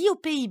vit aux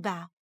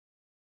Pays-Bas.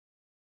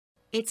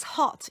 It's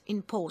hot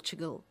in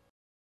Portugal.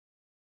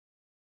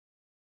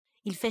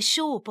 Il fait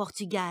chaud au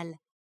Portugal.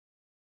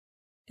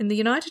 In the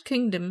United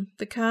Kingdom,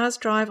 the cars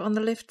drive on the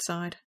left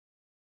side.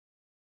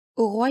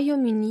 Au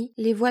Royaume-Uni,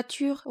 les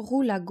voitures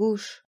roulent à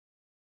gauche.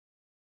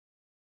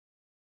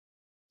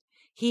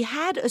 He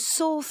had a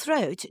sore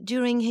throat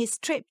during his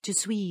trip to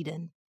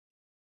Sweden.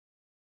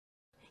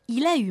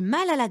 Il a eu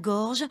mal à la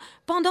gorge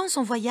pendant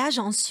son voyage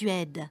en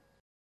Suède.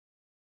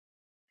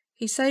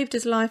 He saved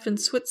his life in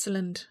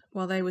Switzerland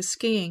while they were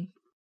skiing.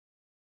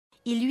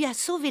 Il lui a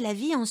sauvé la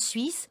vie en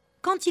Suisse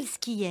quand il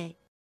skiait.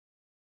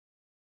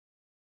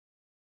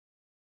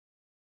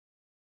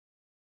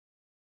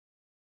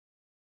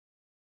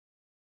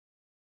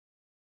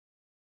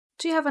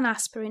 Do you have an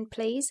aspirin,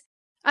 please?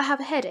 I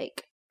have a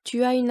headache.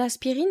 Tu as une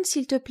aspirine,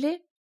 s'il te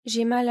plaît?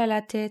 J'ai mal à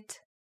la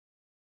tête.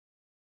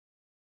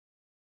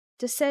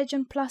 The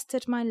surgeon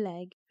plastered my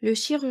leg. Le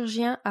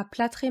chirurgien a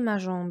plâtré ma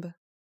jambe.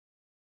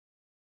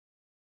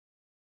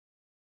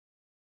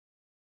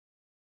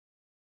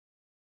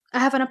 I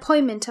have an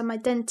appointment at my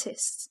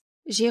dentist's.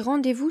 J'ai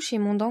rendez-vous chez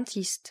mon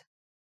dentiste.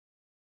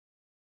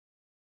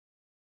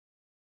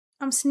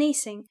 I'm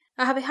sneezing.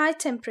 I have a high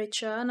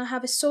temperature and I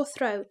have a sore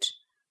throat.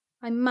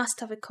 I must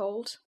have a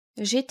cold.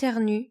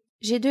 J'éternue,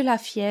 j'ai de la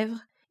fièvre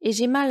et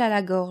j'ai mal à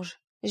la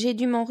gorge. J'ai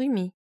dû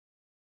m'enrhumer.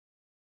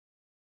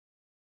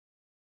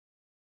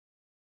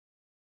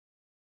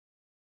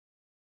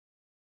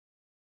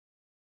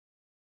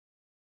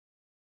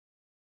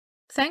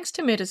 Thanks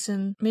to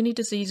medicine, many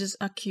diseases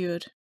are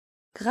cured.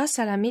 Grâce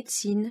à la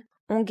médecine,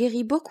 on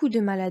guérit beaucoup de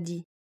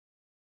maladies.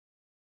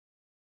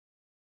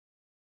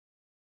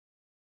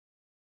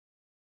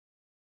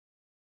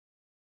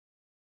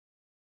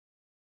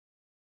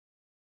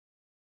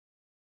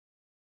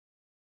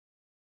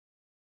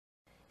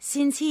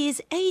 Since he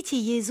is 80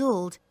 years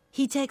old,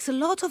 he takes a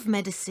lot of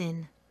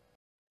medicine.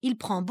 Il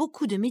prend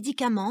beaucoup de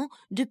médicaments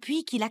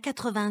depuis qu'il a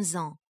 80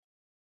 ans.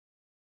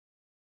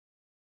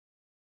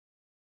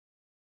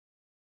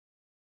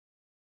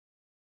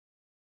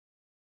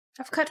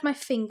 I've cut my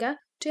finger.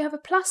 Do you have a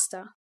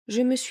plaster?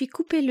 Je me suis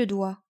coupé le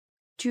doigt.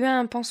 Tu as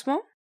un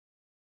pansement?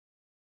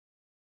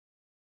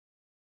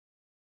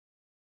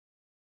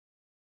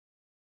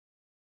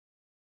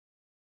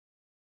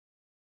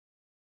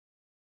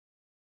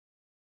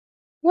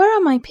 Where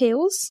are my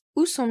pills?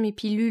 Où sont mes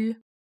pilules?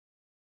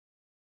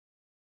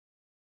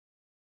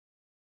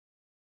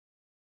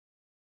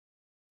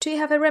 Do you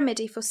have a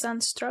remedy for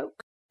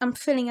sunstroke? I'm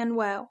feeling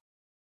unwell.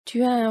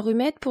 Tu as un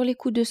remède pour les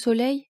coups de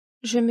soleil?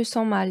 Je me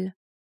sens mal.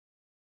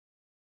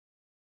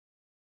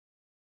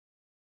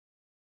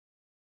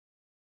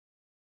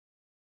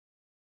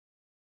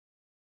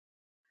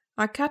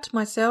 I cut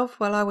myself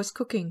while I was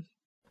cooking.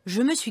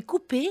 Je me suis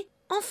coupé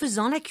en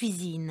faisant la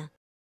cuisine.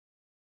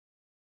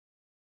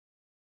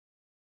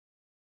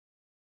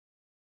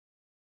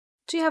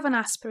 Do you have an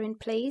aspirin,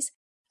 please?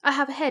 I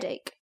have a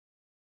headache.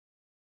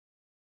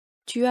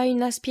 Tu as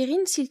une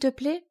aspirine, s'il te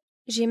plaît?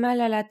 J'ai mal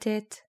à la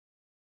tête.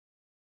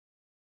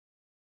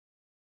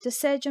 The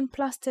surgeon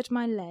plastered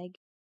my leg.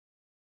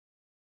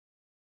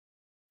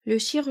 Le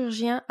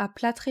chirurgien a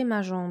plâtré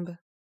ma jambe.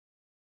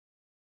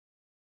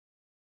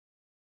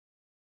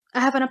 I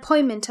have an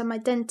appointment at my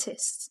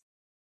dentist's.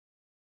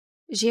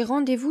 J'ai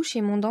rendez-vous chez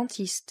mon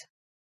dentiste.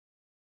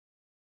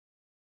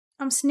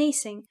 I'm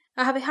sneezing.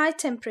 I have a high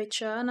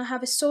temperature and I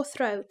have a sore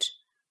throat.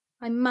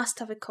 I must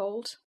have a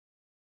cold.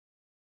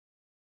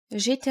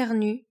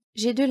 J'éternue,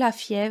 j'ai de la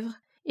fièvre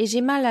et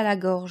j'ai mal à la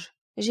gorge.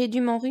 J'ai dû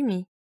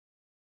m'enrhumer.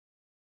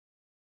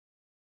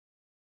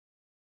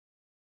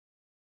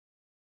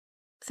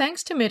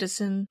 Thanks to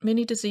medicine,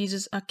 many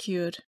diseases are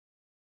cured.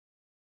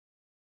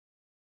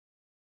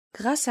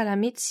 Grâce à la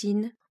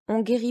médecine,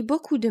 on guérit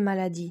beaucoup de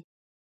maladies.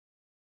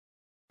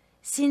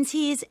 Since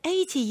he is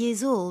 80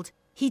 years old,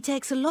 he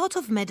takes a lot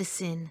of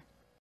medicine.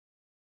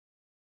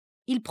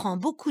 Il prend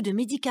beaucoup de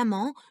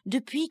médicaments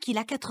depuis qu'il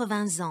a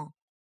 80 ans.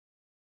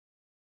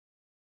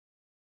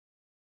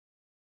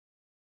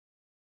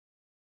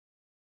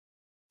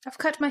 I've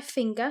cut my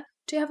finger.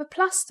 Do you have a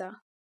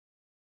plaster?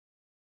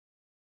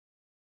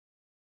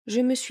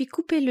 Je me suis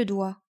coupé le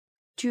doigt.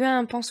 Tu as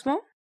un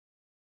pansement?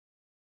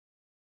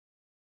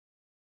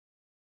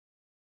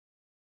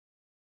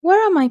 Where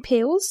are my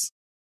pills?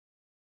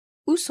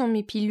 Où sont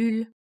mes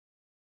pilules?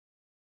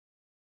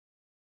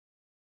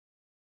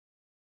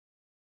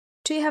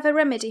 Do you have a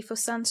remedy for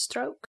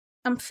sunstroke?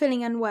 I'm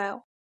feeling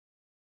unwell.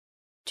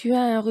 Tu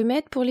as un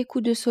remède pour les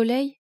coups de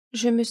soleil?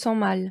 Je me sens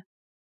mal.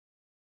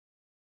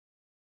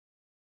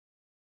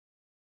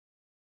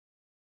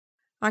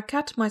 I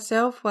cut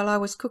myself while I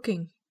was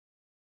cooking.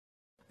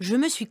 Je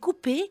me suis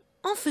coupé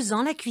en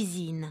faisant la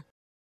cuisine.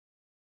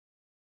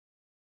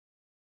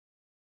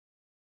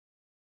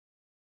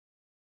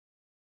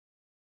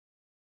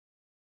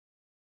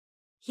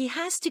 He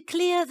has to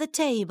clear the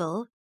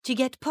table to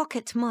get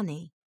pocket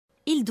money.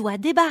 Il doit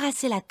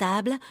débarrasser la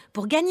table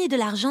pour gagner de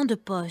l'argent de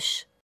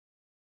poche.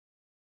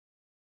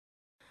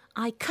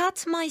 I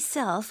cut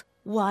myself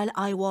while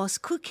I was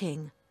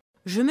cooking.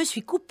 Je me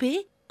suis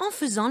coupé en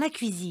faisant la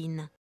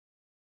cuisine.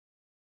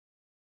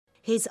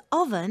 His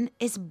oven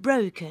is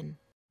broken.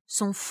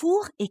 Son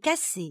four est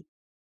cassé.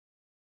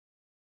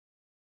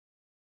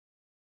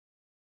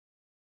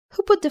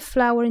 Who put the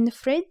flour in the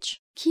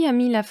fridge? Qui a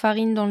mis la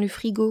farine dans le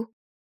frigo?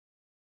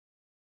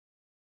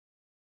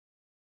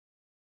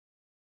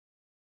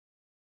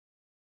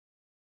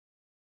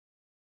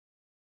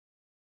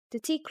 The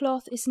tea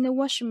cloth is in the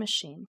washing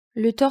machine.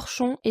 Le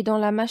torchon est dans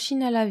la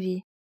machine à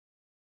laver.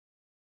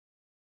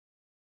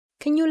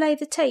 Can you lay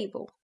the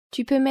table?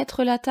 Tu peux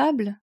mettre la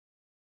table?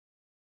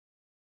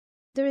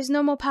 There is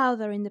no more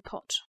powder in the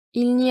pot.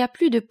 Il n'y a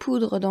plus de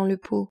poudre dans le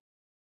pot.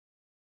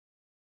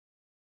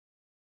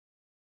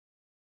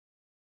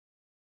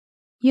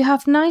 You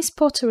have nice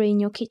pottery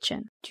in your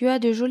kitchen. Tu as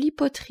de jolies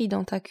poteries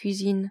dans ta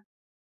cuisine.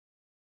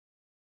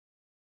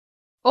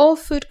 All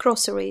food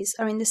groceries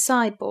are in the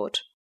sideboard.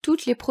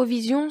 Toutes les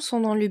provisions sont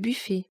dans le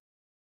buffet.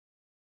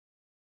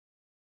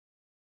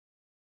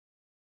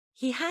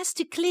 He has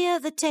to clear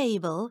the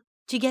table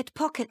to get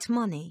pocket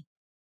money.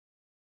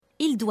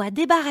 Il doit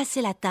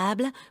débarrasser la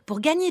table pour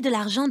gagner de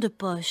l'argent de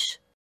poche.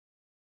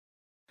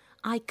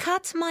 I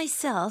cut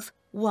myself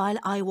while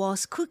I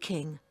was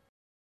cooking.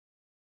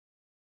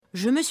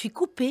 Je me suis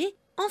coupé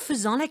en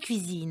faisant la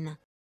cuisine.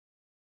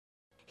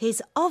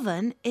 His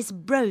oven is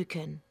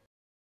broken.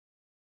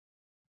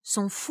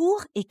 Son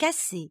four est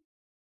cassé.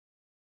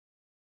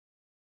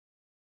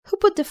 Who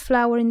put the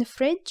flour in the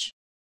fridge?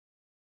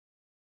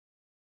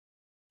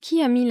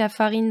 Qui a mis la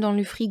farine dans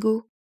le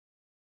frigo?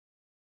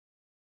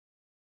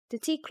 The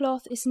tea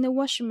cloth is in the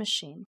washing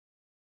machine.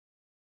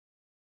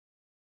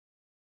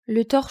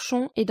 Le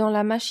torchon est dans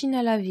la machine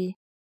à laver.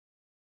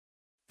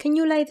 Can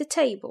you lay the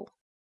table?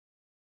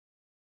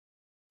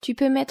 Tu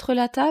peux mettre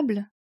la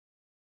table?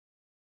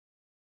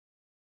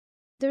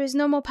 There is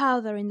no more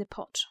powder in the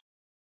pot.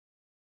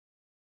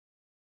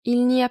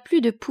 Il n'y a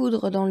plus de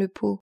poudre dans le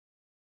pot.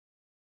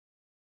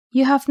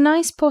 You have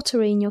nice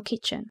pottery in your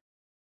kitchen.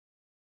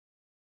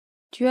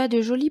 Tu as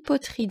de jolies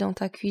poteries dans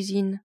ta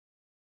cuisine.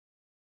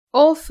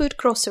 All food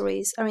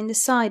groceries are in the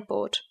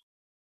sideboard.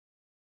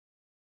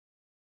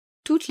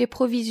 Toutes les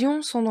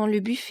provisions sont dans le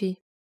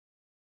buffet.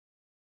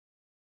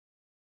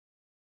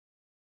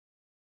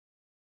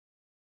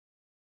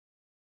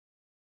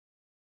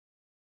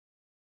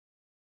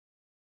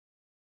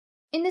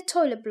 In the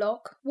toilet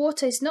block,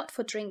 water is not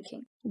for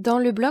drinking. Dans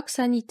le bloc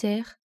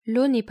sanitaire,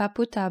 l'eau n'est pas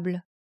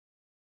potable.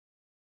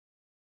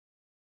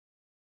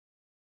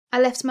 I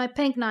left my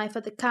penknife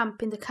at the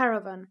camp in the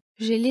caravan.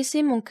 J'ai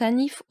laissé mon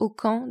canif au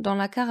camp dans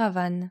la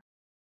caravane.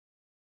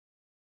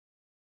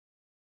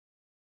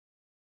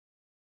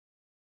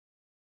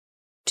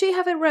 Do you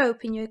have a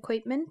rope in your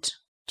equipment?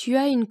 Tu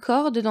as une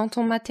corde dans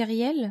ton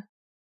matériel?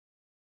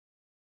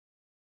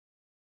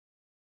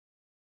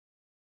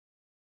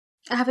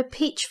 I have a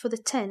pitch for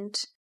the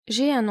tent.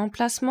 J'ai un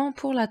emplacement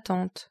pour la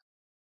tente.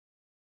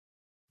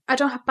 I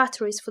don't have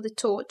batteries for the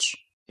torch.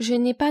 Je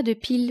n'ai pas de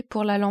pile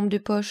pour la lampe de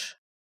poche.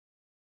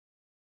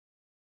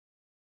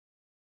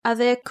 Are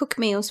there cook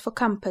meals for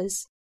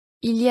campers?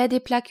 Il y a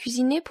des plats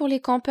cuisinés pour les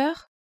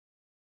campeurs?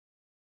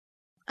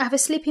 I have a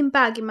sleeping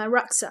bag in my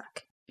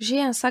rucksack. J'ai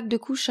un sac de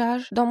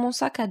couchage dans mon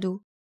sac à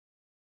dos.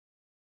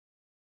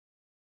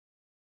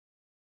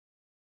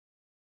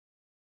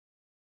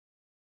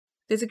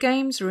 There's a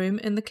games room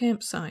in the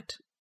campsite.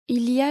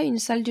 Il y a une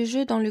salle de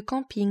jeu dans le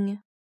camping.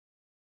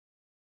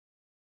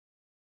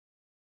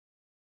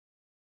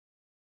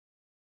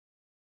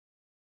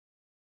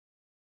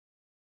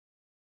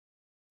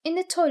 In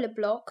the toilet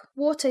block,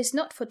 water is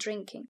not for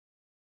drinking.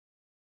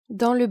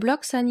 Dans le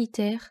bloc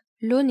sanitaire,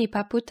 l'eau n'est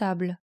pas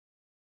potable.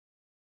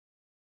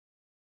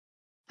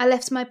 I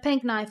left my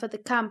penknife at the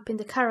camp in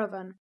the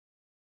caravan.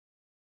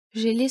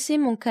 J'ai laissé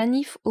mon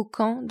canif au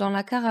camp dans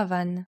la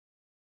caravane.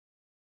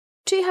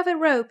 Do you have a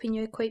rope in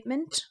your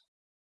equipment?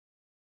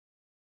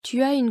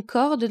 Tu as une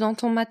corde dans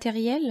ton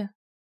matériel?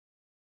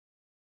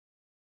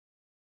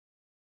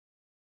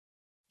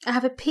 I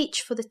have a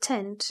pitch for the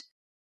tent.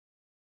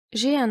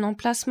 J'ai un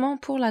emplacement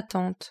pour la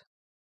tente.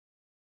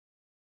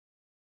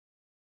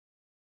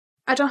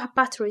 I don't have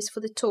batteries for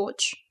the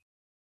torch.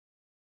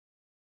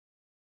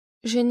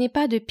 Je n'ai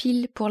pas de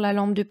pile pour la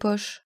lampe de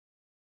poche.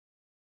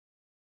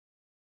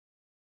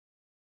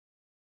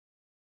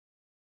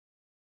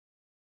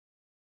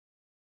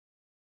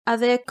 Are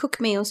there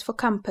cook meals for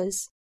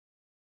campers?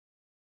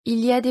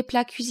 Il y a des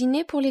plats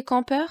cuisinés pour les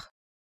campeurs?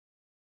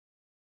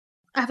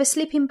 I have a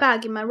sleeping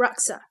bag in my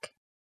rucksack.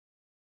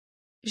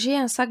 J'ai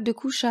un sac de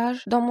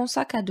couchage dans mon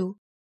sac à dos.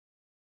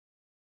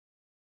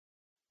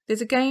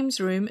 There's a games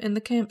room in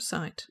the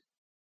campsite.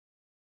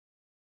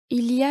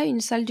 Il y a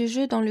une salle de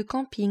jeu dans le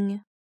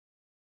camping.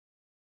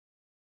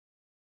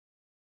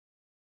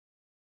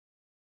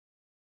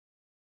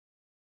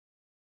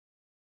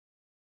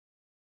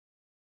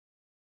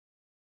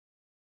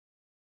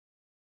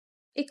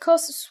 It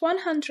costs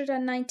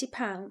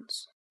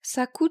 £190.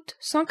 Ça coûte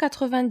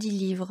 190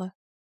 livres.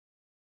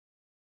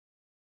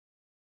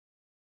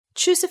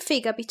 Choose a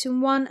figure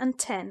between 1 and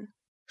 10.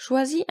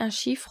 Choisis un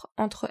chiffre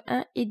entre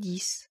 1 et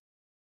 10.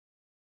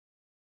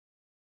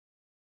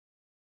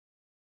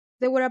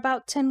 There were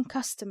about 10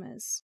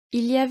 customers.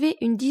 Il y avait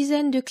une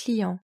dizaine de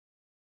clients.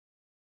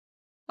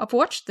 I've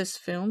watched this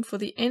film for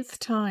the nth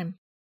time.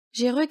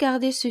 J'ai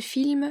regardé ce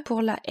film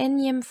pour la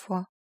énième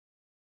fois.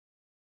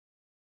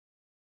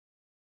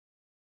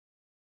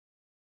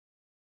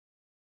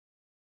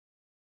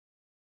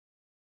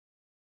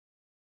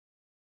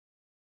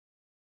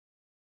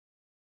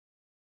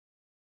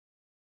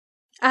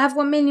 I have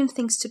 1 million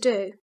things to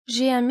do.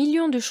 J'ai 1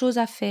 million de choses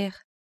à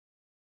faire.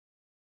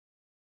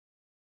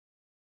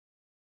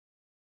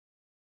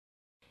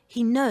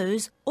 He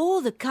knows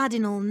all the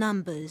cardinal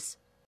numbers.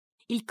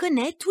 Il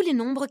connaît tous les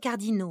nombres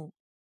cardinaux.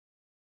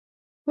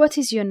 What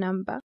is your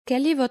number?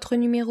 Quel est votre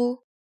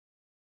numéro?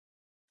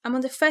 I'm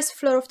on the first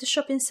floor of the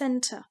shopping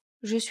center.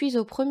 Je suis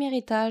au premier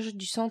étage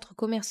du centre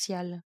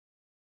commercial.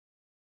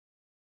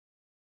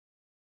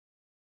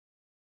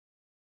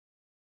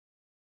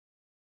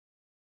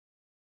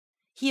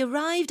 He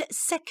arrived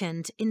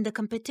second in the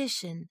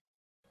competition.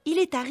 Il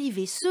est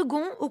arrivé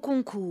second au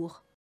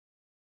concours.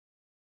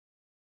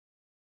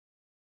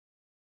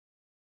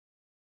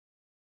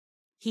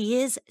 He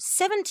is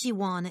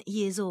 71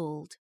 years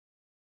old.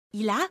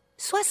 Il a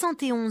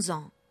 71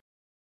 ans.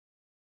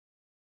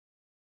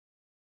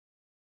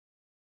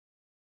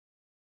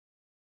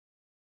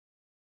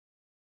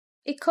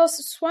 It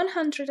costs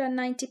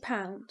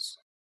 £190.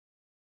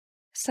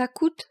 Ça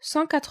coûte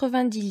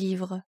 190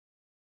 livres.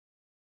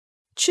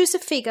 Choose a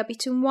figure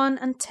between 1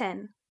 and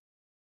 10.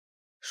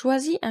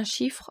 Choisis un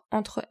chiffre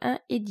entre 1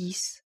 et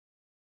 10.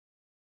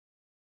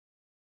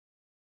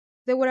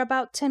 There were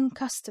about 10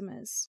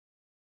 customers.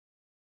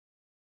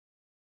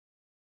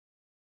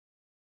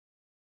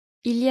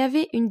 Il y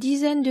avait une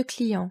dizaine de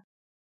clients.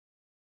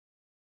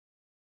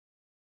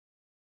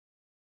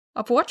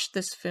 I've watched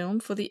this film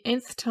for the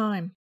nth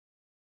time.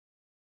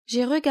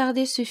 J'ai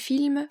regardé ce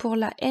film pour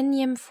la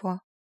énième fois.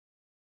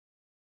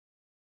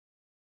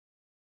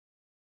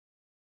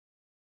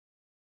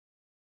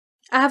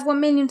 I have 1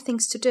 million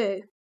things to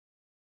do.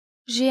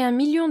 J'ai 1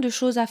 million de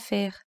choses à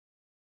faire.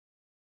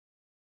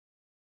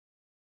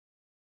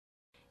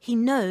 He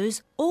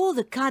knows all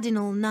the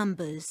cardinal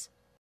numbers.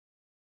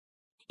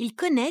 Il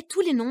connaît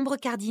tous les nombres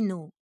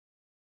cardinaux.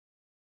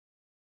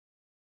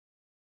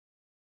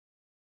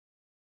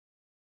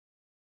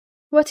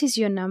 What is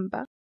your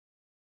number?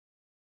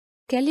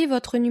 Quel est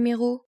votre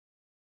numéro?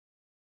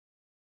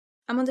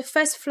 I'm on the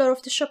first floor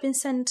of the shopping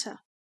center.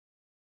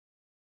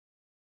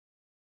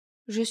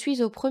 Je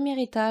suis au premier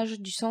étage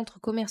du centre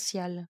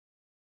commercial.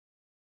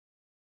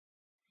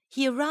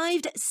 He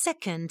arrived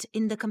second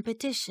in the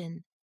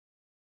competition.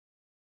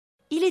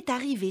 Il est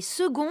arrivé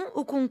second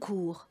au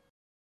concours.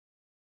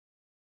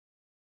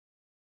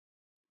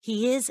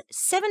 He is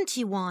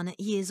 71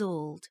 years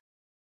old.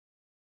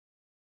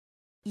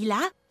 Il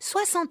a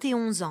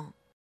 71 ans.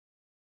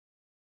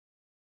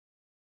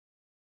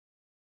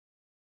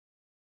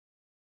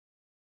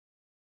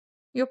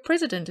 Your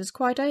president is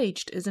quite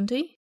aged, isn't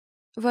he?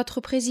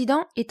 Votre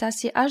président est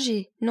assez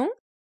âgé, non?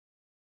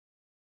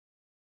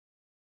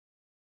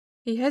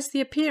 He has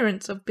the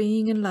appearance of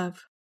being in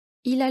love.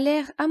 Il a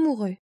l'air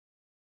amoureux.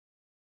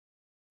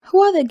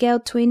 Who are the girl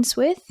twins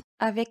with?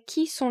 Avec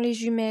qui sont les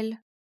jumelles?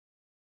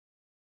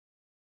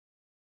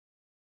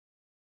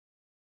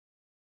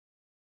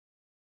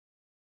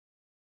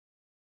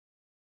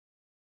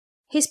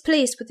 He's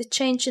pleased with the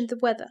change in the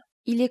weather.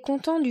 Il est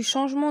content du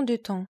changement de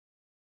temps.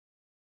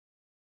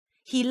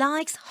 He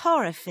likes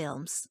horror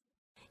films.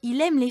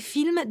 Il aime les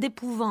films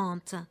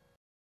d'épouvante.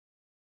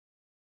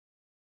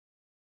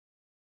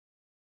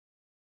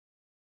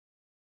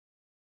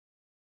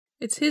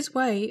 It's his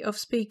way of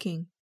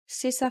speaking.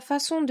 C'est sa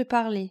façon de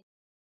parler.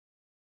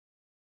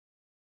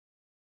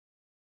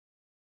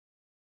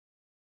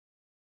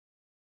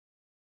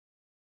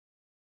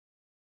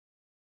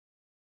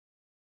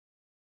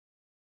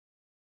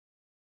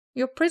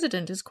 Your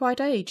president is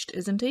quite aged,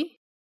 isn't he?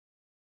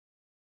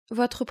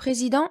 Votre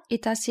président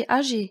est assez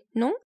âgé,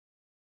 non?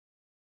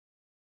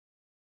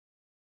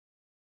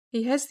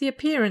 He has the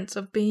appearance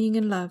of being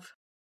in love.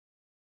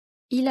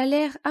 Il a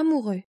l'air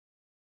amoureux.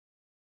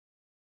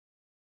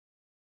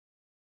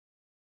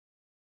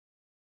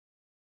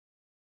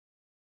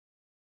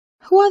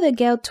 Who are the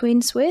girl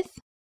twins with?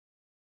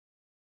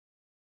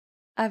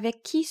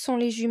 Avec qui sont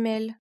les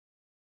jumelles?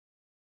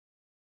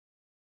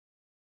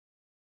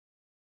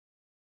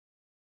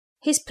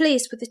 He's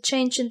pleased with the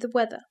change in the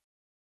weather.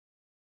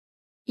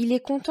 Il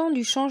est content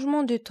du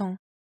changement de temps.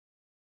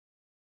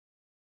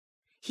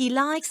 He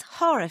likes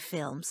horror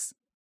films.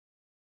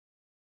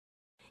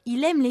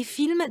 Il aime les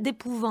films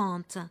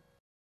d'épouvante.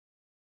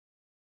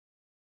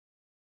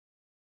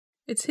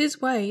 It's his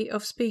way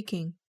of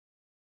speaking.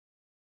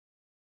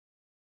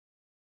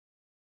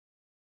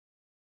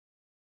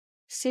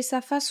 C'est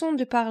sa façon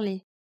de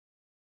parler.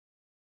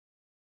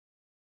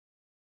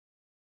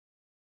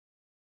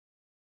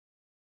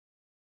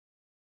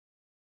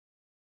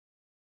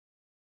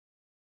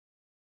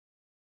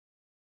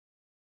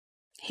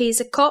 He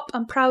is a cop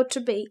and proud to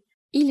be.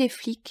 Il est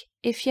flic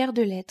et fier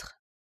de l'être.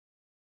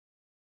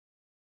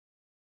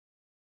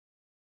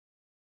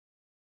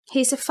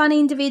 He is a funny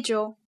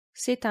individual.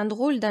 C'est un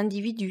drôle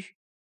d'individu.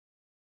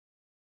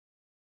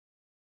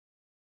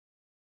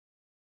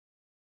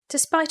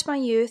 Despite my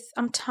youth,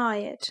 I'm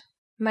tired.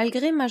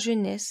 Malgré ma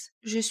jeunesse,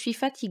 je suis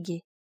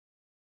fatigué.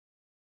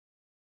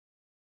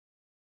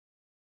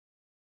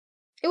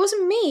 It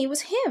wasn't me, it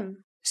was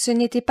him. Ce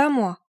n'était pas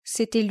moi,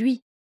 c'était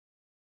lui.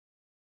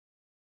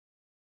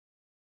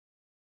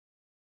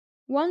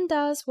 One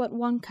does what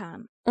one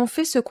can. On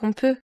fait ce qu'on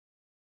peut.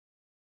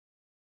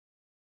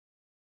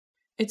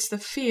 It's the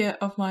fear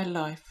of my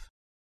life.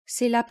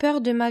 C'est la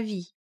peur de ma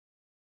vie.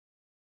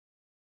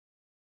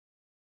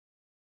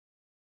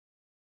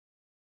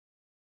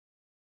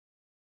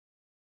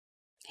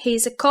 He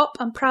is a cop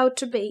and proud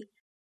to be.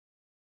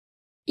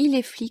 Il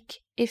est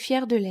flic et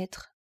fier de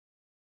l'être.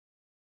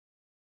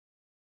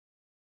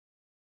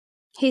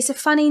 He is a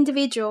funny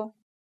individual.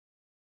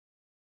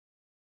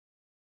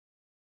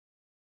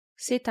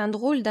 C'est un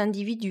drôle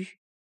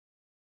d'individu.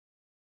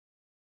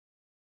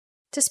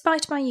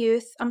 Despite my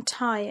youth, I'm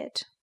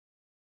tired.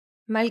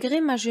 Malgré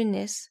ma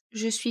jeunesse,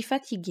 je suis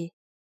fatigué.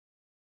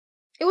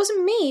 It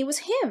wasn't me, it was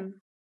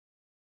him.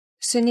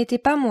 Ce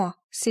n'était pas moi,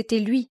 c'était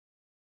lui.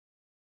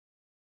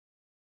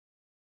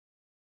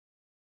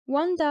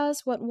 One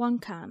does what one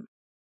can.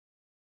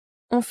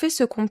 On fait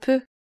ce qu'on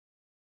peut.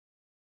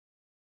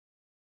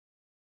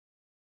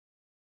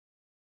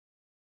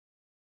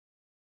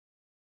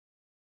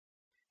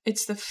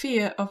 It's the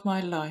fear of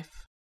my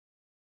life.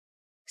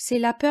 C'est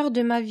la peur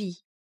de ma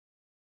vie.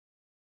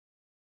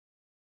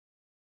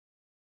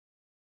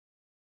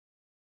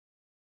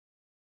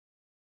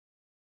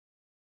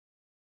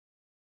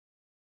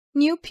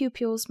 New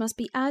pupils must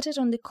be added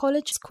on the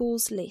college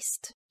schools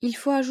list. Il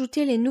faut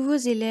ajouter les nouveaux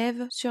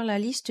élèves sur la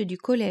liste du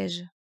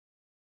collège.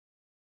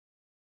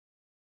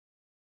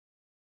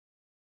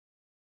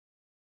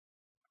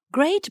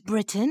 Great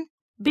Britain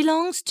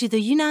belongs to the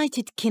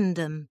United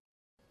Kingdom.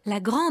 La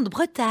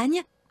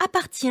Grande-Bretagne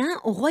appartient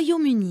au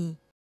Royaume-Uni.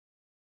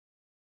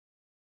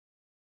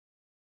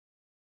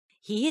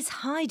 He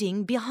is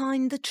hiding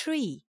behind the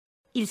tree.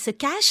 Il se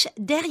cache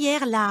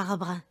derrière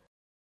l'arbre.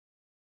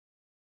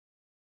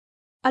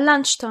 At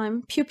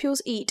lunchtime,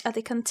 pupils eat at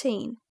the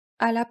canteen.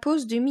 À la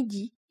pause de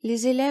midi,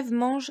 les élèves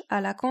mangent à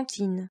la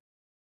cantine.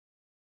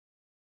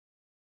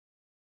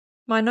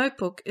 My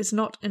notebook is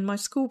not in my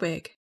school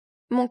bag.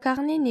 Mon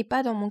carnet n'est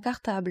pas dans mon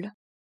cartable.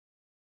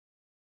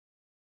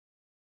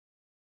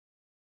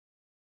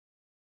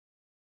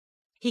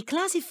 He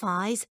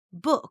classifies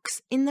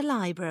books in the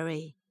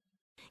library.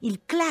 Il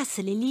classe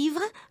les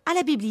livres à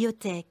la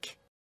bibliothèque.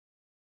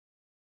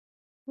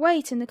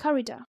 Wait in the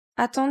corridor.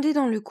 Attendez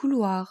dans le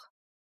couloir.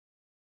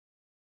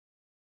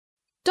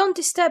 Don't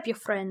disturb your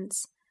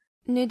friends.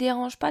 Ne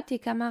dérange pas tes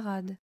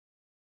camarades.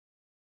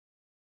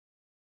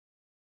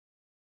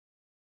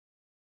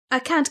 I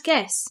can't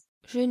guess.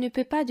 Je ne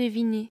peux pas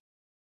deviner.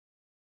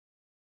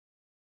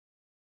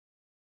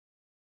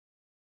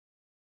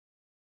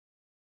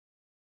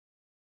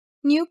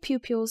 New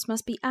pupils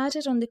must be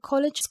added on the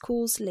college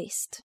schools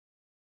list.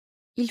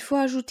 Il faut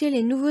ajouter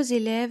les nouveaux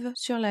élèves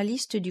sur la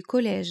liste du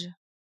collège.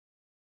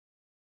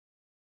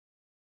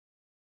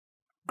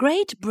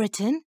 Great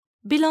Britain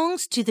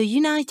belongs to the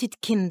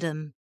United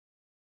Kingdom.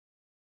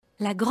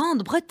 La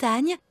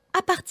Grande-Bretagne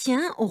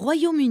appartient au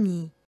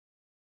Royaume-Uni.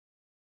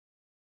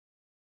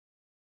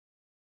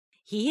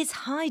 He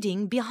is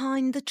hiding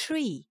behind the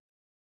tree.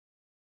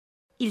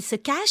 Il se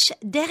cache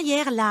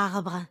derrière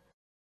l'arbre.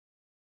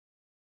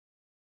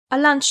 At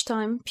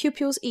lunchtime,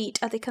 pupils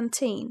eat at the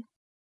canteen.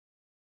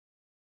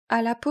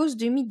 À la pause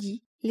de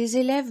midi, les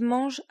élèves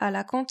mangent à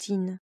la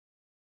cantine.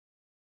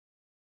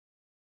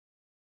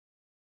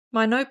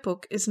 My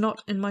notebook is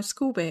not in my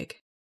school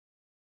bag.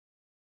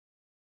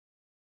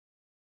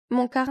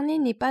 Mon carnet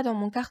n'est pas dans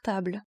mon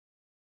cartable.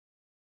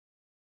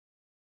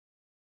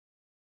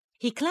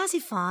 He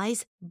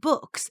classifies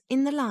books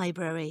in the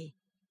library.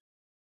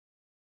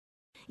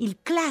 Il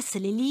classe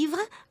les livres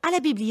à la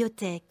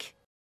bibliothèque.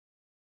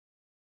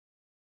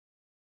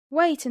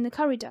 Wait in the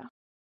corridor.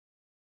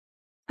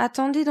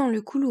 Attendez dans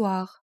le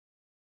couloir.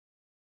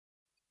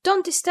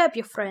 Don't disturb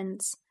your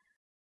friends.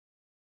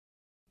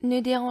 Ne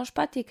dérange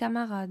pas tes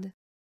camarades.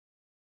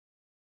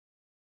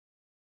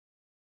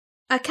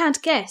 I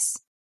can't guess.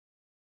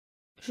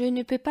 Je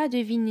ne peux pas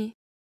deviner.